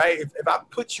 Right? If I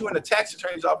put you in the tax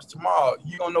attorney's office tomorrow,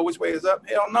 you gonna know which way is up?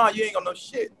 Hell no, you ain't gonna know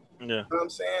shit. Yeah. You know what I'm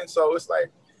saying? So it's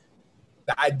like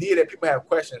the idea that people have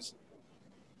questions.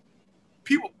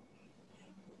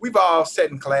 We've all sat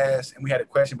in class and we had a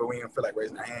question, but we didn't feel like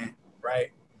raising our hand,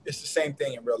 right? It's the same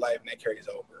thing in real life, and that carries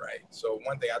over, right? So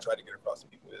one thing I try to get across to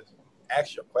people is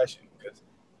ask your question, because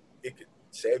it could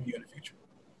save you in the future.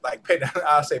 Like, pay that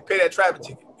traffic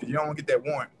ticket, because you don't want to get that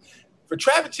warrant. For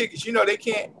traffic tickets, they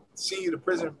can't send you to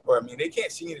prison, they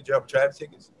can't send you to jail for traffic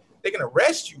tickets. They can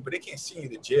arrest you, but they can't send you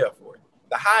to jail for it.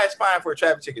 The highest fine for a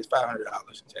traffic ticket is $500 in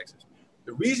Texas.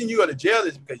 The reason you go to jail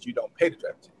is because you don't pay the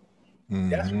traffic ticket.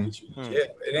 That's what gets you to jail.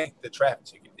 It ain't the traffic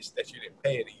ticket. It's that you didn't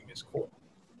pay it and you missed court.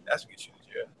 That's what gets you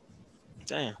to jail.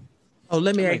 Damn. Oh,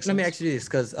 let me ask you this,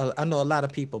 because I know a lot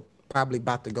of people probably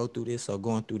about to go through this or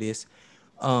going through this.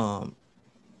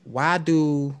 Why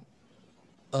do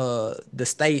the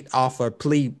state offer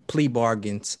plea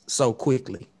bargains so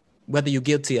quickly? Whether you're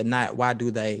guilty or not, why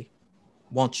do they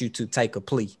want you to take a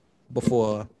plea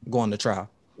before going to trial?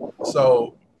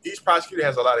 So each prosecutor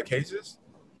has a lot of cases,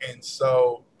 and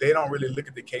so they don't really look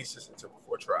at the cases until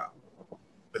before trial,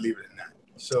 believe it or not.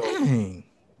 So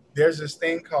there's this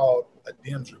thing called a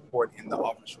DIMS report and the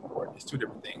office report. It's two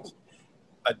different things.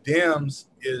 A DIMS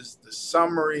is the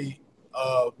summary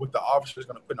of what the officer is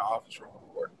going to put in the office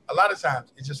report. A lot of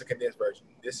times it's just a condensed version.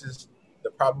 This is the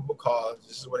probable cause.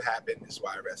 This is what happened. This is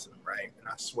why I arrested him, right? And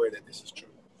I swear that this is true.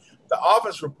 The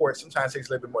office report sometimes takes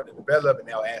a little bit more to develop, and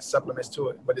they'll add supplements to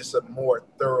it, but it's a more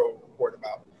thorough report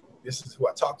about this is who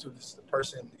I talked to, this is the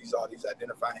person, these are these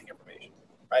identifying information,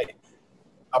 right?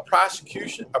 A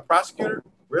prosecutor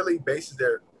really bases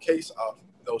their case off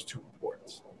those two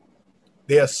reports.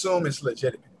 They assume it's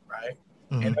legitimate, right?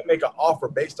 And they make an offer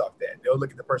based off that. They'll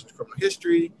look at the person's criminal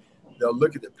history, they'll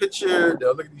look at the picture,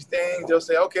 they'll look at these things, they'll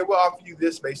say, okay, we'll offer you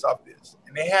this based off this.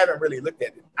 And they haven't really looked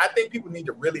at it. I think people need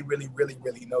to really, really, really,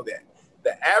 really know that.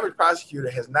 The average prosecutor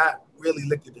has not really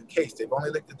looked at their case. They've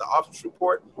only looked at the office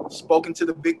report, spoken to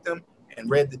the victim, and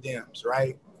read the DIMS,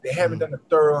 right? They haven't done a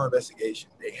thorough investigation.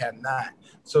 They have not.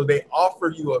 So they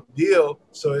offer you a deal,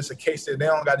 so it's a case that they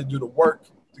don't got to do the work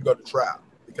to go to trial,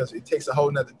 because it takes a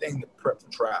whole nother thing to prep for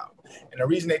trial. And the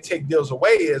reason they take deals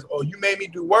away is, oh, you made me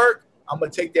do work, I'm going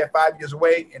to take that 5 years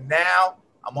away, and now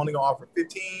I'm only going to offer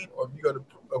 15, or if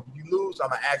you lose, I'm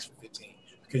going to ask for 15.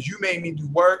 Because you made me do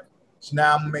work, so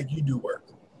now I'm going to make you do work.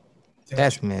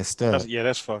 That's messed up.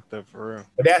 That's fucked up for real.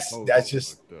 But that's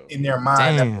just in their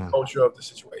mind, that's the culture of the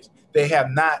situation. They have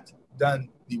not done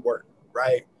the work,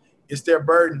 right? It's their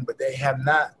burden, but they have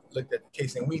not looked at the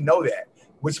case, and we know that,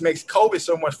 which makes COVID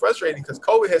so much frustrating, because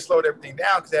COVID has slowed everything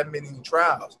down because there haven't been any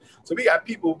trials. So we got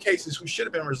cases who should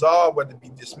have been resolved, whether it be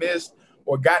dismissed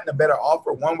or gotten a better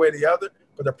offer one way or the other,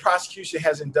 but the prosecution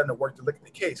hasn't done the work to look at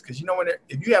the case. Because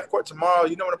if you have court tomorrow,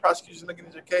 you know when the prosecution looking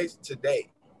at your case? Today,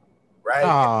 right?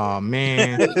 Oh,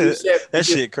 man. That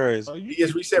shit crazy. It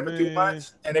gets reset for 3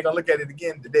 months, and they're going to look at it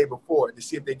again the day before to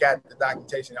see if they got the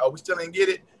documentation. Oh, we still didn't get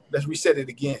it? Let's reset it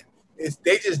again.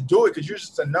 They just do it because you're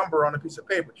just a number on a piece of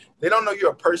paper. They don't know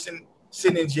you're a person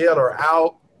sitting in jail or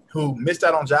out who missed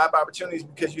out on job opportunities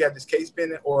because you have this case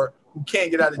pending, or who can't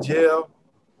get out of jail.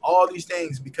 All these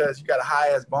things because you got a high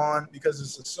ass bond because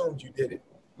it's assumed you did it.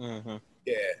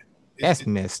 Yeah, that's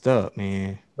messed up,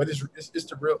 man. But it's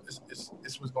the real.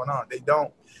 It's what's going on. They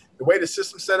don't. The way the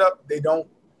system's set up, they don't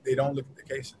look at the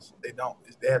cases. They don't.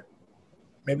 They have,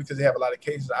 maybe because they have a lot of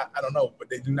cases. I don't know, but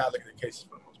they do not look at the cases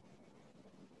for the most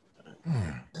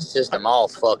part. The system all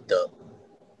fucked up.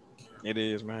 It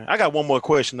is, man. I got one more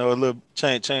question though. A little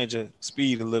change of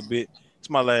speed a little bit.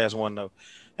 It's my last one though.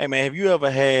 Hey man, have you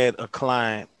ever had a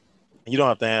client? You don't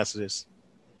have to answer this,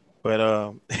 but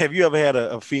have you ever had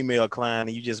a female client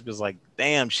and you just was like,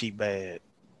 "Damn, she bad"?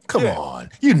 Come on,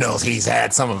 you know he's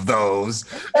had some of those.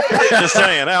 Just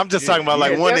saying. I'm just talking about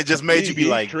like one that just made you be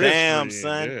like, "Damn,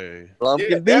 son."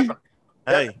 Definitely.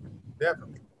 Hey,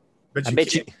 definitely.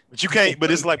 But you can't.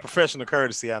 But it's like professional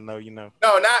courtesy. I know, you know.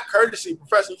 No, not courtesy.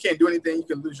 Professional, you can't do anything. You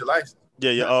can luse your license.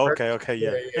 Yeah. Oh, okay.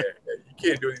 Yeah. You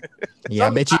can't do anything. Yeah,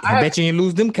 I bet you ain't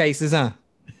lose them cases, huh?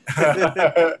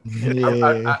 Yeah.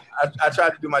 I try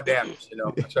to do my damage, you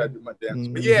know. I try to do my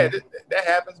damage. But yeah, that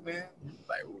happens, man.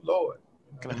 Like, oh Lord.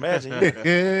 I can imagine.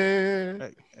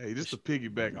 Hey, just to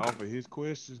piggyback off of his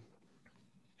question,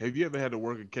 have you ever had to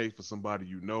work a case for somebody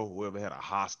you know who ever had a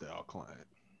hostile client?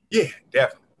 Yeah,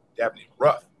 definitely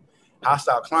rough.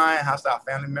 Hostile client, hostile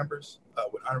family members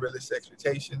with unrealistic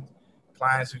expectations,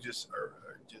 clients who just are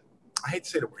just, I hate to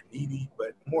say the word needy,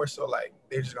 but more so like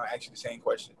they're just gonna ask you the same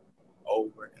question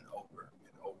over and over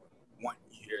and over. Want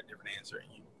you hear a different answer,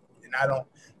 and I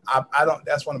don't.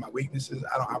 That's one of my weaknesses.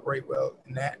 I don't operate well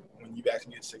in that. When you've asked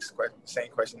me the same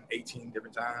question 18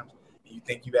 different times, and you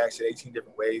think you've asked it 18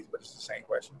 different ways, but it's the same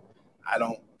question. I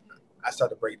start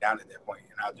to break down at that point,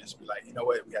 and I'll just be like, you know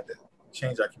what, we have to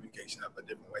change our communication up a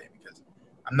different way because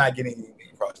I'm not getting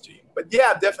anything across to you. But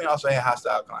yeah, I've definitely also had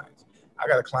hostile clients. I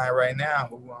got a client right now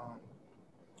who,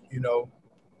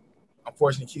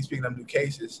 unfortunately keeps picking up new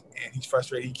cases, and he's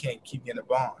frustrated he can't keep getting a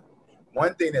bond.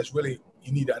 One thing that's really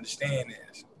you need to understand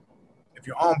is if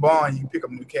you're on bond, you pick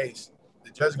up a new case,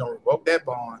 the judge is going to revoke that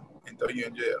bond and throw you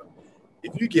in jail.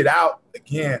 If you get out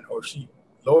again, or she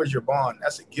lowers your bond.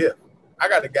 That's a gift.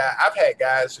 I've had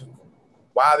guys who,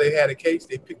 while they had a case,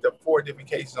 they picked up 4 different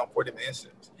cases on 4 different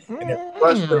incidents. And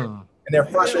they're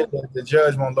frustrated that the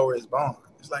judge won't lower his bond.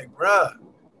 It's like, bruh,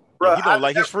 he don't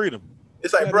like his freedom.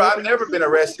 It's like, bro, I've never been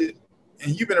arrested,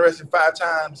 and you've been arrested 5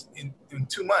 times in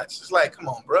 2 months. It's like, come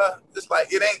on, bro. It's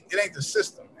like it ain't the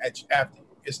system after you.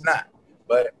 It's not.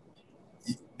 But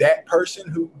that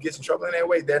person who gets in trouble in that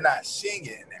way, they're not seeing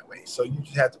it in that way. So you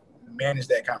just have to manage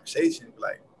that conversation.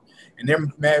 Like, and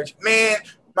then marriage, man,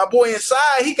 my boy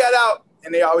inside, he got out,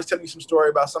 and they always tell me some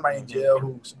story about somebody in jail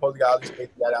who supposedly got all these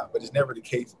cases got out, but it's never the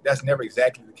case. That's never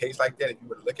exactly the case like that if you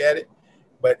were to look at it.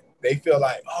 But they feel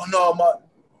like, oh no,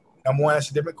 number one, that's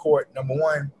a different court. Number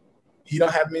one, he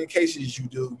don't have many cases as you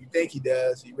do. You think he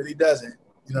does. He really doesn't.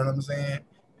 You know what I'm saying?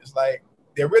 It's like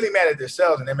they're really mad at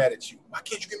themselves and they're mad at you. Why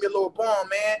can't you give me a lower bond,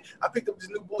 man? I picked up this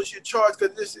new bullshit charge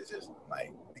because this is just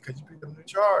like because you picked up a new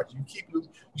charge. You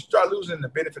start losing the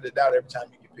benefit of the doubt every time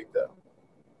you get picked up.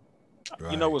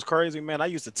 Right. You know what's crazy, man? I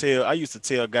used to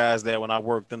tell guys that when I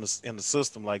worked in the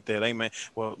system like that. Hey, man,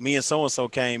 well, me and so and so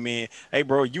came in. Hey,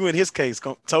 bro, you and his case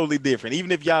totally different.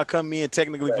 Even if y'all come in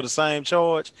technically for the same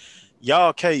charge,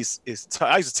 y'all case is.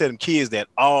 I used to tell them kids that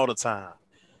all the time.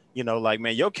 You know, like,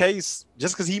 man, your case,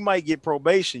 just because he might get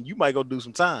probation, you might go do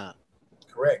some time.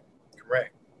 Correct.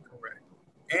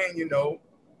 And you know,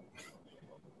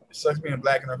 it sucks being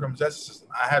black in the criminal justice system.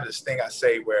 I have this thing I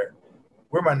say where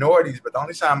we're minorities, but the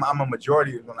only time I'm a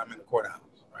majority is when I'm in the courthouse,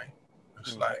 right?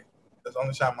 It's like that's the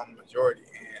only time I'm a majority,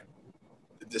 and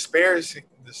the disparity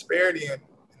in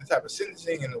the type of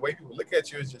sentencing and the way people look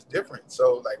at you is just different.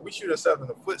 So like we shoot ourselves in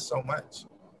the foot so much,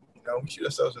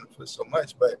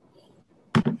 but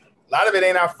a lot of it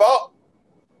ain't our fault.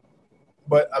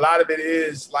 But a lot of it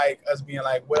is like us being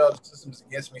like, well, the system's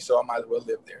against me, so I might as well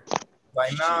live there.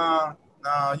 Like, nah,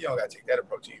 you don't gotta take that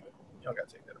approach either.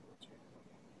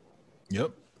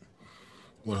 Yep.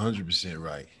 100%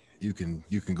 right. You can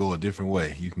go a different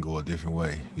way.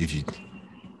 If you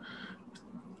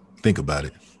think about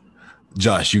it.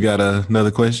 Josh, you got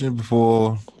another question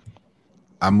before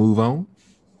I move on?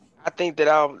 I think that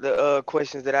all the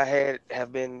questions that I had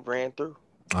have been ran through.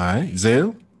 All right.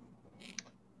 Zell?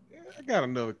 I got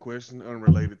another question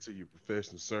unrelated to your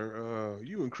profession, sir.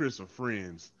 You and Chris are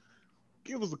friends.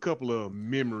 Give us a couple of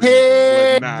memories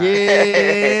and whatnot.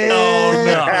 Yeah.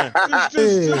 I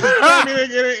mean,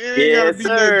 it ain't gotta be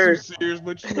nothing too serious,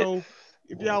 but you know,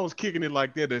 if y'all was kicking it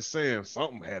like that, they're saying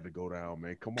something had to go down,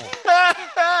 man. Come on.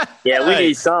 Yeah, we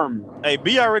need something. Hey,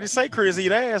 B already say Chris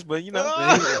eat ass, but you know.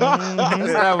 That's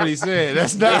not what he said.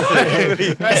 That's not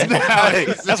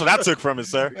That's what I took from it,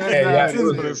 sir. That's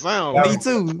what it sounds. Me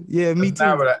too. Yeah, me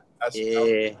too.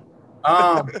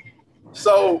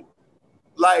 So,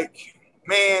 like,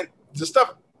 man, the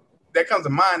stuff that comes to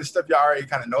mind is stuff y'all already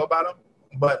kind of know about him.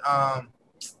 But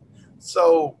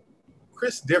so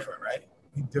Chris is different, right?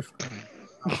 He's different.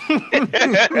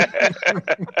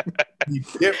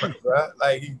 He's different, bro.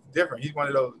 Like he's different. He's one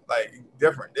of those like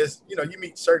different. This, you know, you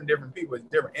meet certain different people. It's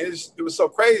different, and it was so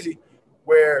crazy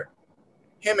where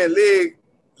him and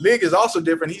Lig is also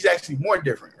different. He's actually more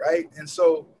different, right? And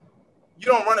so you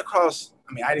don't run across.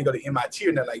 I mean, I didn't go to MIT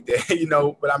or nothing like that, you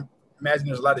know. But I'm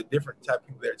imagining there's a lot of different type of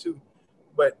people there too.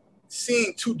 But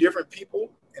seeing 2 different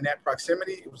people in that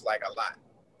proximity, it was like a lot.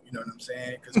 You know what I'm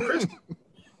saying? Because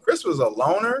Chris was a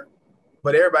loner,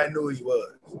 but everybody knew who he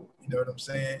was. You know what I'm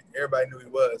saying? Everybody knew he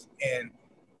was. And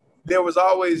there was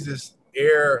always this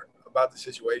air about the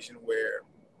situation where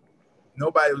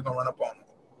nobody was going to run up on him.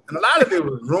 And a lot of it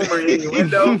was rumor in the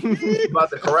window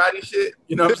about the karate shit.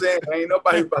 You know what I'm saying? Ain't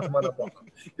nobody about to run up on him.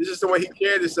 It's just the way he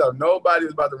carried himself. Nobody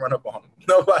was about to run up on him.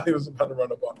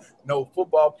 No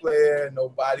football player,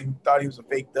 nobody who thought he was a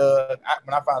fake thug.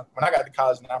 When I got to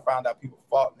college and I found out people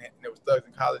fought and there was thugs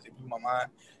in college, it blew my mind.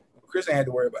 Chris ain't had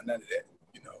to worry about none of that.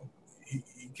 You know,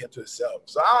 he kept to himself.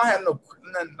 So I don't have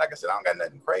nothing. Like I said, I don't got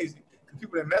nothing crazy because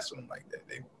people didn't mess with him like that.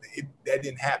 That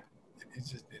didn't happen. It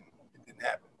just didn't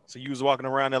happen. So you was walking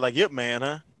around there like, yep, man,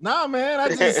 huh? Nah, man. I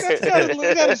just Let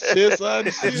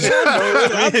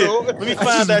me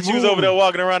find out you was over there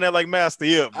walking around there like Master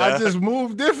Yip. I just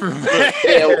moved different, man.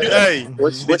 Hey,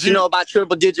 what you know about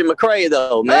Triple Digit McCray,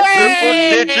 though, man?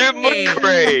 Hey, Triple Digit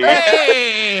McCray.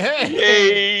 Hey.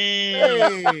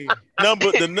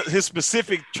 His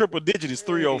specific triple digit is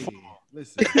 304.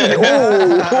 Listen.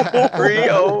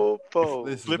 304.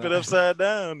 Listen, Flip it upside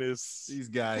down. These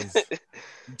guys.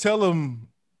 Tell them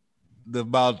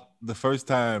about the first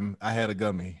time I had a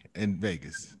gummy in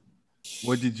Vegas.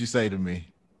 What did you say to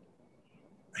me?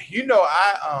 You know,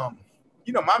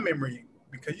 my memory,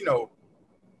 because, you know,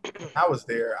 I was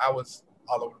there. I was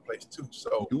all over the place too.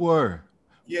 So you were.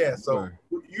 Yeah, so Word.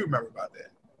 you remember about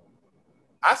that.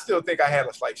 I still think I had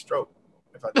a slight stroke.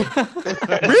 If I think.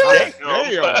 Really?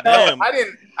 Damn. Damn. I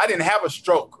didn't have a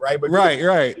stroke, right? But Right.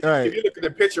 if you look at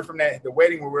the picture from the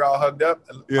wedding where we were all hugged up,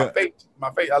 Yeah.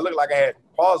 my face, I looked like I had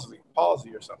palsy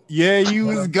or something. Yeah, you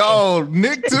was gone.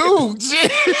 Nick too.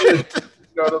 Shit.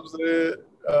 You know what I'm saying?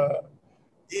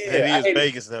 Maybe Yeah, it's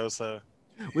Vegas though, so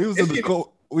We was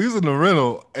in the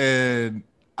rental, and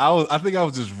I think I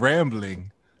was just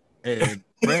rambling, and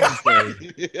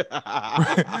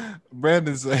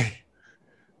Brandon say,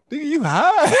 "Nigga, you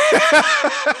high?"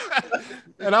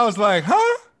 And I was like,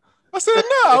 "Huh?" I said,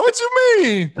 "No, what you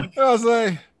mean?" And I was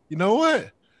like, "You know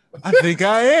what? I think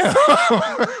I am."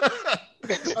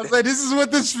 I was like, "This is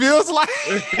what this feels like."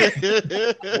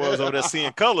 boy was over there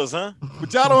seeing colors, huh?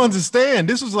 But y'all don't understand.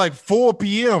 This was like 4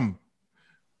 p.m.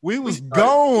 We was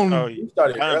gone. Oh, we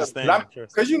started I understand.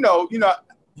 because you know,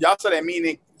 y'all saw that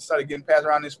meeting started getting passed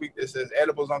around this week that says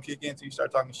edibles don't kick in until you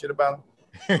start talking shit about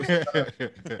them.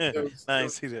 I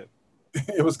ain't see that.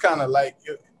 It was kind of like,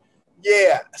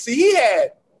 yeah. See, he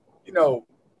had,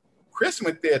 Chris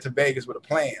went there to Vegas with a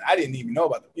plan. I didn't even know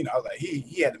about I was like,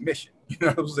 he had a mission. You know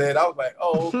what I'm saying? I was like,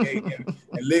 oh, okay. And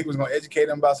Lig was going to educate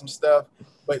him about some stuff.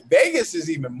 But Vegas is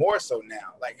even more so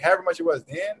now. Like, however much it was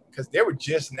then, because they had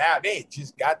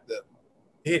just got the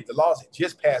laws had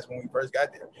just passed when we first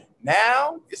got there.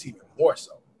 Now, it's even more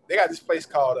so. They got this place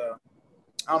called,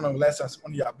 I don't know last time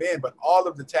one of y'all been, but all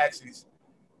of the taxis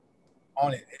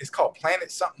on it, it's called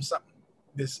Planet something.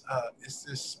 It's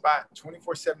this spot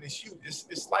 24/7. It's huge.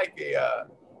 It's like a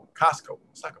Costco.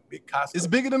 It's like a big Costco. It's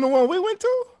bigger than the one we went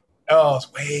to? Oh,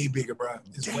 it's way bigger, bro.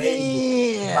 It's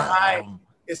way bigger. Damn.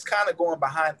 It's kind of going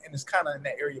behind, and it's kind of in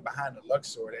that area behind the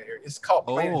Luxor. That area. It's called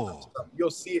Planet something.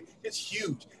 You'll see it. It's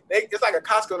huge. It's like a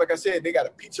Costco. Like I said, they got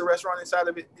a pizza restaurant inside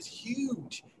of it. It's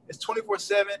huge. It's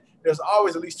 24/7. There's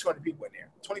always at least 200 people in there.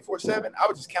 24/7. I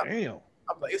would just count. Damn.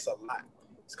 I'm like, it's a lot.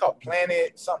 It's called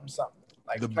Planet something.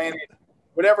 Like Planet,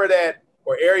 whatever that,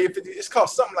 or Area 50. It's called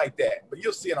something like that. But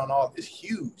you'll see it on all. It's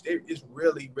huge. It's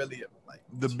really, really like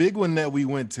the big one that we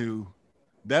went to.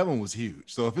 That one was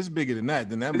huge. So if it's bigger than that,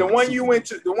 then that the one you went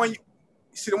to, the one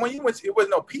you went to, it was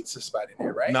no pizza spot in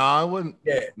there, right? No, I wasn't.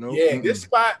 Yeah, Nope. yeah. This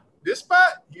spot,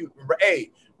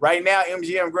 right now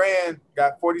MGM Grand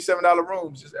got $47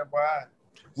 rooms. Just FYI.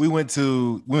 We went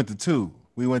to two.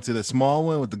 We went to the small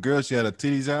one with the girl. She had her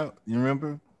titties out. You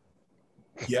remember?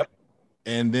 Yep.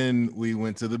 And then we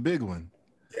went to the big one.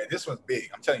 Yeah, this one's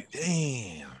big. I'm telling you.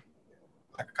 Damn.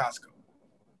 Like a Costco.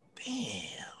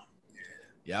 Damn.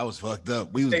 Yeah, I was fucked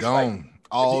up. We was Takes gone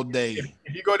all day.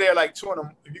 If you go there like if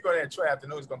you go there at 2 in the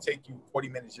afternoon, it's gonna take you 40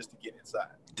 minutes just to get inside.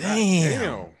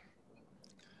 Damn.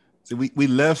 So we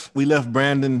left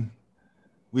Brandon.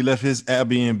 We left his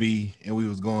Airbnb and we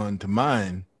was going to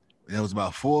mine. It was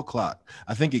about 4 o'clock.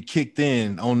 I think it kicked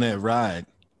in on that ride.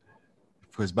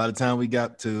 Because by the time we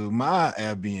got to my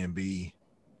Airbnb,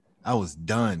 I was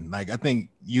done. Like I think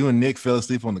you and Nick fell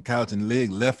asleep on the couch and Lig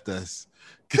left us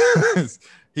because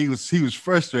he was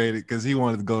frustrated because he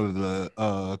wanted to go to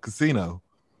the casino.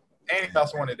 And he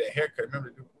also wanted that haircut.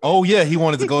 Remember? Oh yeah, he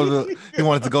wanted to go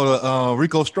to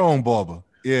Rico Strong barber.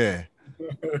 Yeah.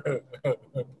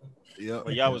 Yeah.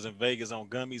 Well, y'all was in Vegas on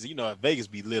gummies. You know, Vegas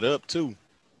be lit up too.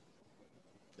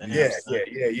 Yeah.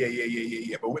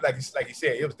 But like you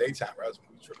said, it was daytime, right?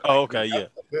 Oh, okay, yeah.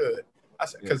 Good. I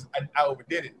said because I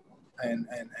overdid it, and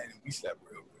we slept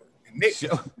real good. And Nick,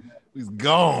 he's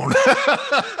gone.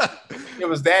 It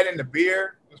was that and the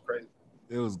beer. It was crazy.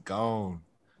 It was gone.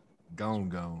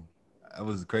 That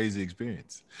was a crazy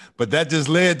experience. But that just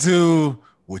led to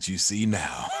what you see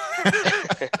now.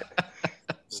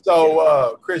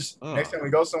 So, Chris, next time we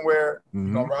go somewhere,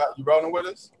 you rolling with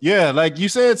us? Yeah, like you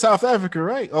said, South Africa,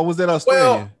 right? Or was that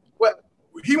Australia? Well,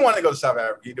 he wanted to go to South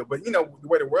Africa, but the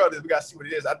way the world is, we got to see what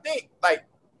it is. I think, like,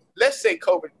 let's say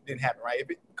COVID didn't happen, right? If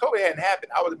COVID hadn't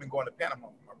happened, I would have been going to Panama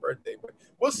for my birthday, but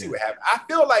we'll see what happens. I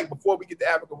feel like before we get to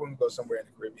Africa, we're going to go somewhere in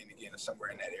the Caribbean again or somewhere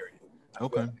in that area.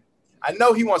 Okay. I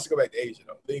know he wants to go back to Asia,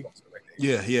 though. He wants to go back to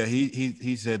Asia. Yeah.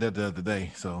 He said that the other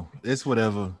day. So it's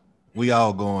whatever. We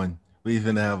all going. We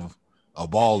even have a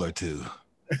ball or two.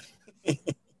 All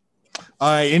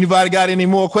right. Anybody got any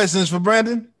more questions for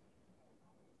Brandon?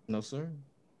 No, sir.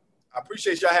 I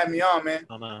appreciate y'all having me on, man.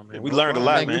 Oh, no, man. We learned a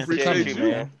lot, man. Appreciate you,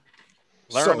 man.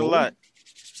 Learned a lot.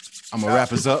 I'm gonna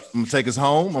wrap us up. I'm gonna take us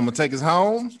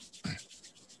home.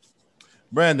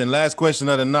 Brandon, last question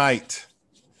of the night.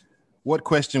 What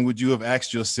question would you have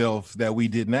asked yourself that we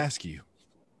didn't ask you?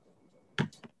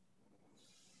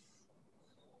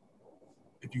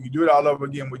 If you could do it all over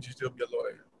again, would you still be a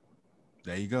lawyer?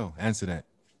 There you go. Answer that.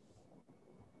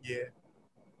 Yeah.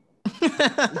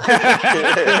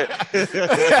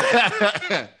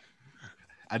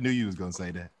 I knew you was gonna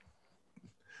say that.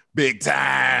 Big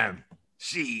time.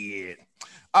 Shit.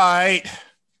 All right.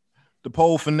 The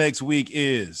poll for next week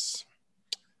is: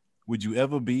 would you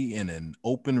ever be in an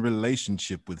open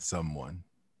relationship with someone?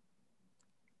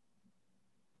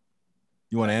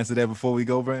 You want to answer that before we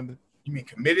go, Brandon? You mean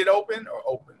committed open or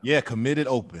open? Yeah, committed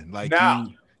open. Like Nah.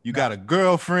 you got a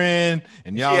girlfriend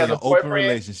and She y'all has in a an open boyfriend.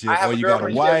 relationship, I have or a you got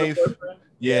a girlfriend, she has a wife. boyfriend.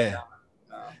 Yeah.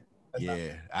 That's not-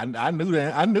 Yeah. I knew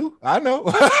that. I know.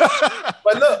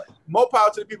 But look, more power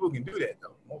to the people who can do that,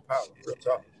 though. More power. Real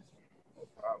talk. More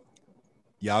power.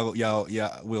 Y'all.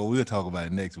 Well, we'll talk about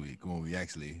it next week when we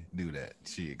actually do that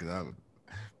shit. Cause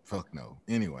fuck no.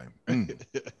 Anyway,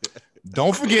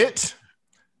 don't forget,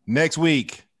 next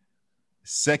week,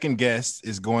 second guest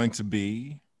is going to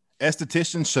be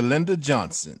esthetician Shalinda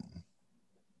Johnson.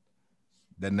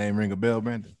 That name ring a bell,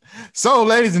 Brandon? So,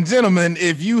 ladies and gentlemen,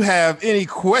 if you have any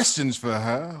questions for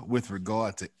her with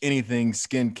regard to anything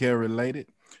skincare related,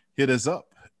 hit us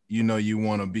up. You know you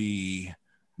want to be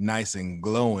nice and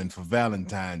glowing for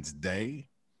Valentine's Day.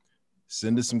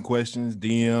 Send us some questions,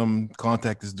 DM,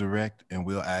 contact us direct, and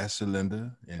we'll ask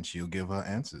Shalinda, and she'll give her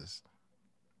answers.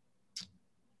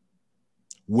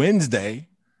 Wednesday,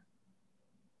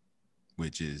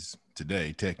 which is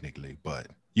today technically, but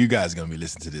you guys are going to be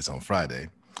listening to this on Friday.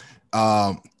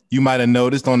 You might have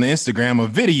noticed on the Instagram a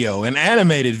video, an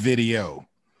animated video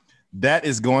that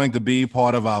is going to be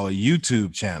part of our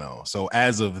YouTube channel. So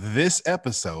as of this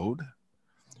episode,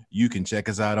 you can check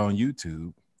us out on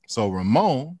YouTube. So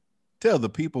Ramon, tell the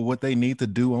people what they need to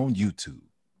do on YouTube.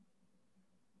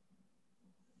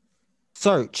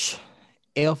 Search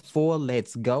F4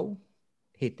 Let's Go.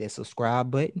 Hit that subscribe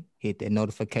button. Hit that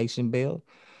notification bell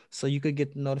so you could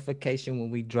get the notification when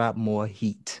we drop more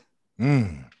heat.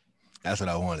 That's what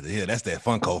I wanted to hear. That's that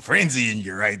Funko frenzy in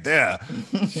you right there.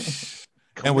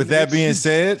 And with that being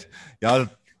said, y'all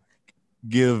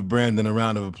give Brandon a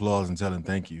round of applause and tell him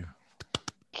thank you.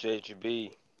 Appreciate you,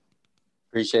 B.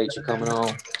 Appreciate you coming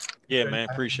on. Yeah, man.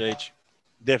 Appreciate you.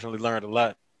 Definitely learned a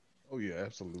lot. Oh yeah,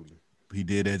 absolutely. He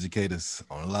did educate us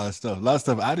on a lot of stuff. A lot of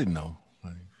stuff I didn't know.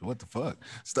 Like, what the fuck?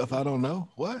 Stuff I don't know?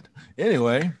 What?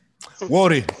 Anyway,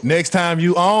 Woody, next time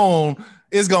you on,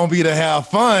 it's going to be to have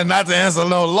fun, not to answer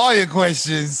no lawyer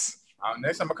questions.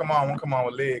 Next time I come on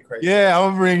with leg crazy. Yeah, I'm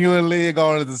going to bring you a leg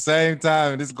on at the same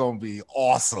time, and it's going to be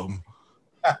awesome.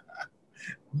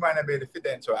 You might not be able to fit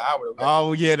that into an hour.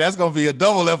 Oh, yeah, that's going to be a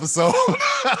double episode.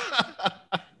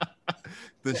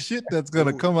 The shit that's going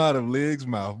to come out of Leg's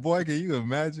mouth. Boy, can you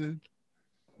imagine?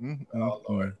 Oh,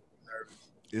 Lord.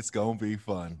 It's going to be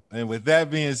fun. And with that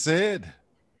being said,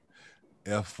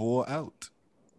 F4 out.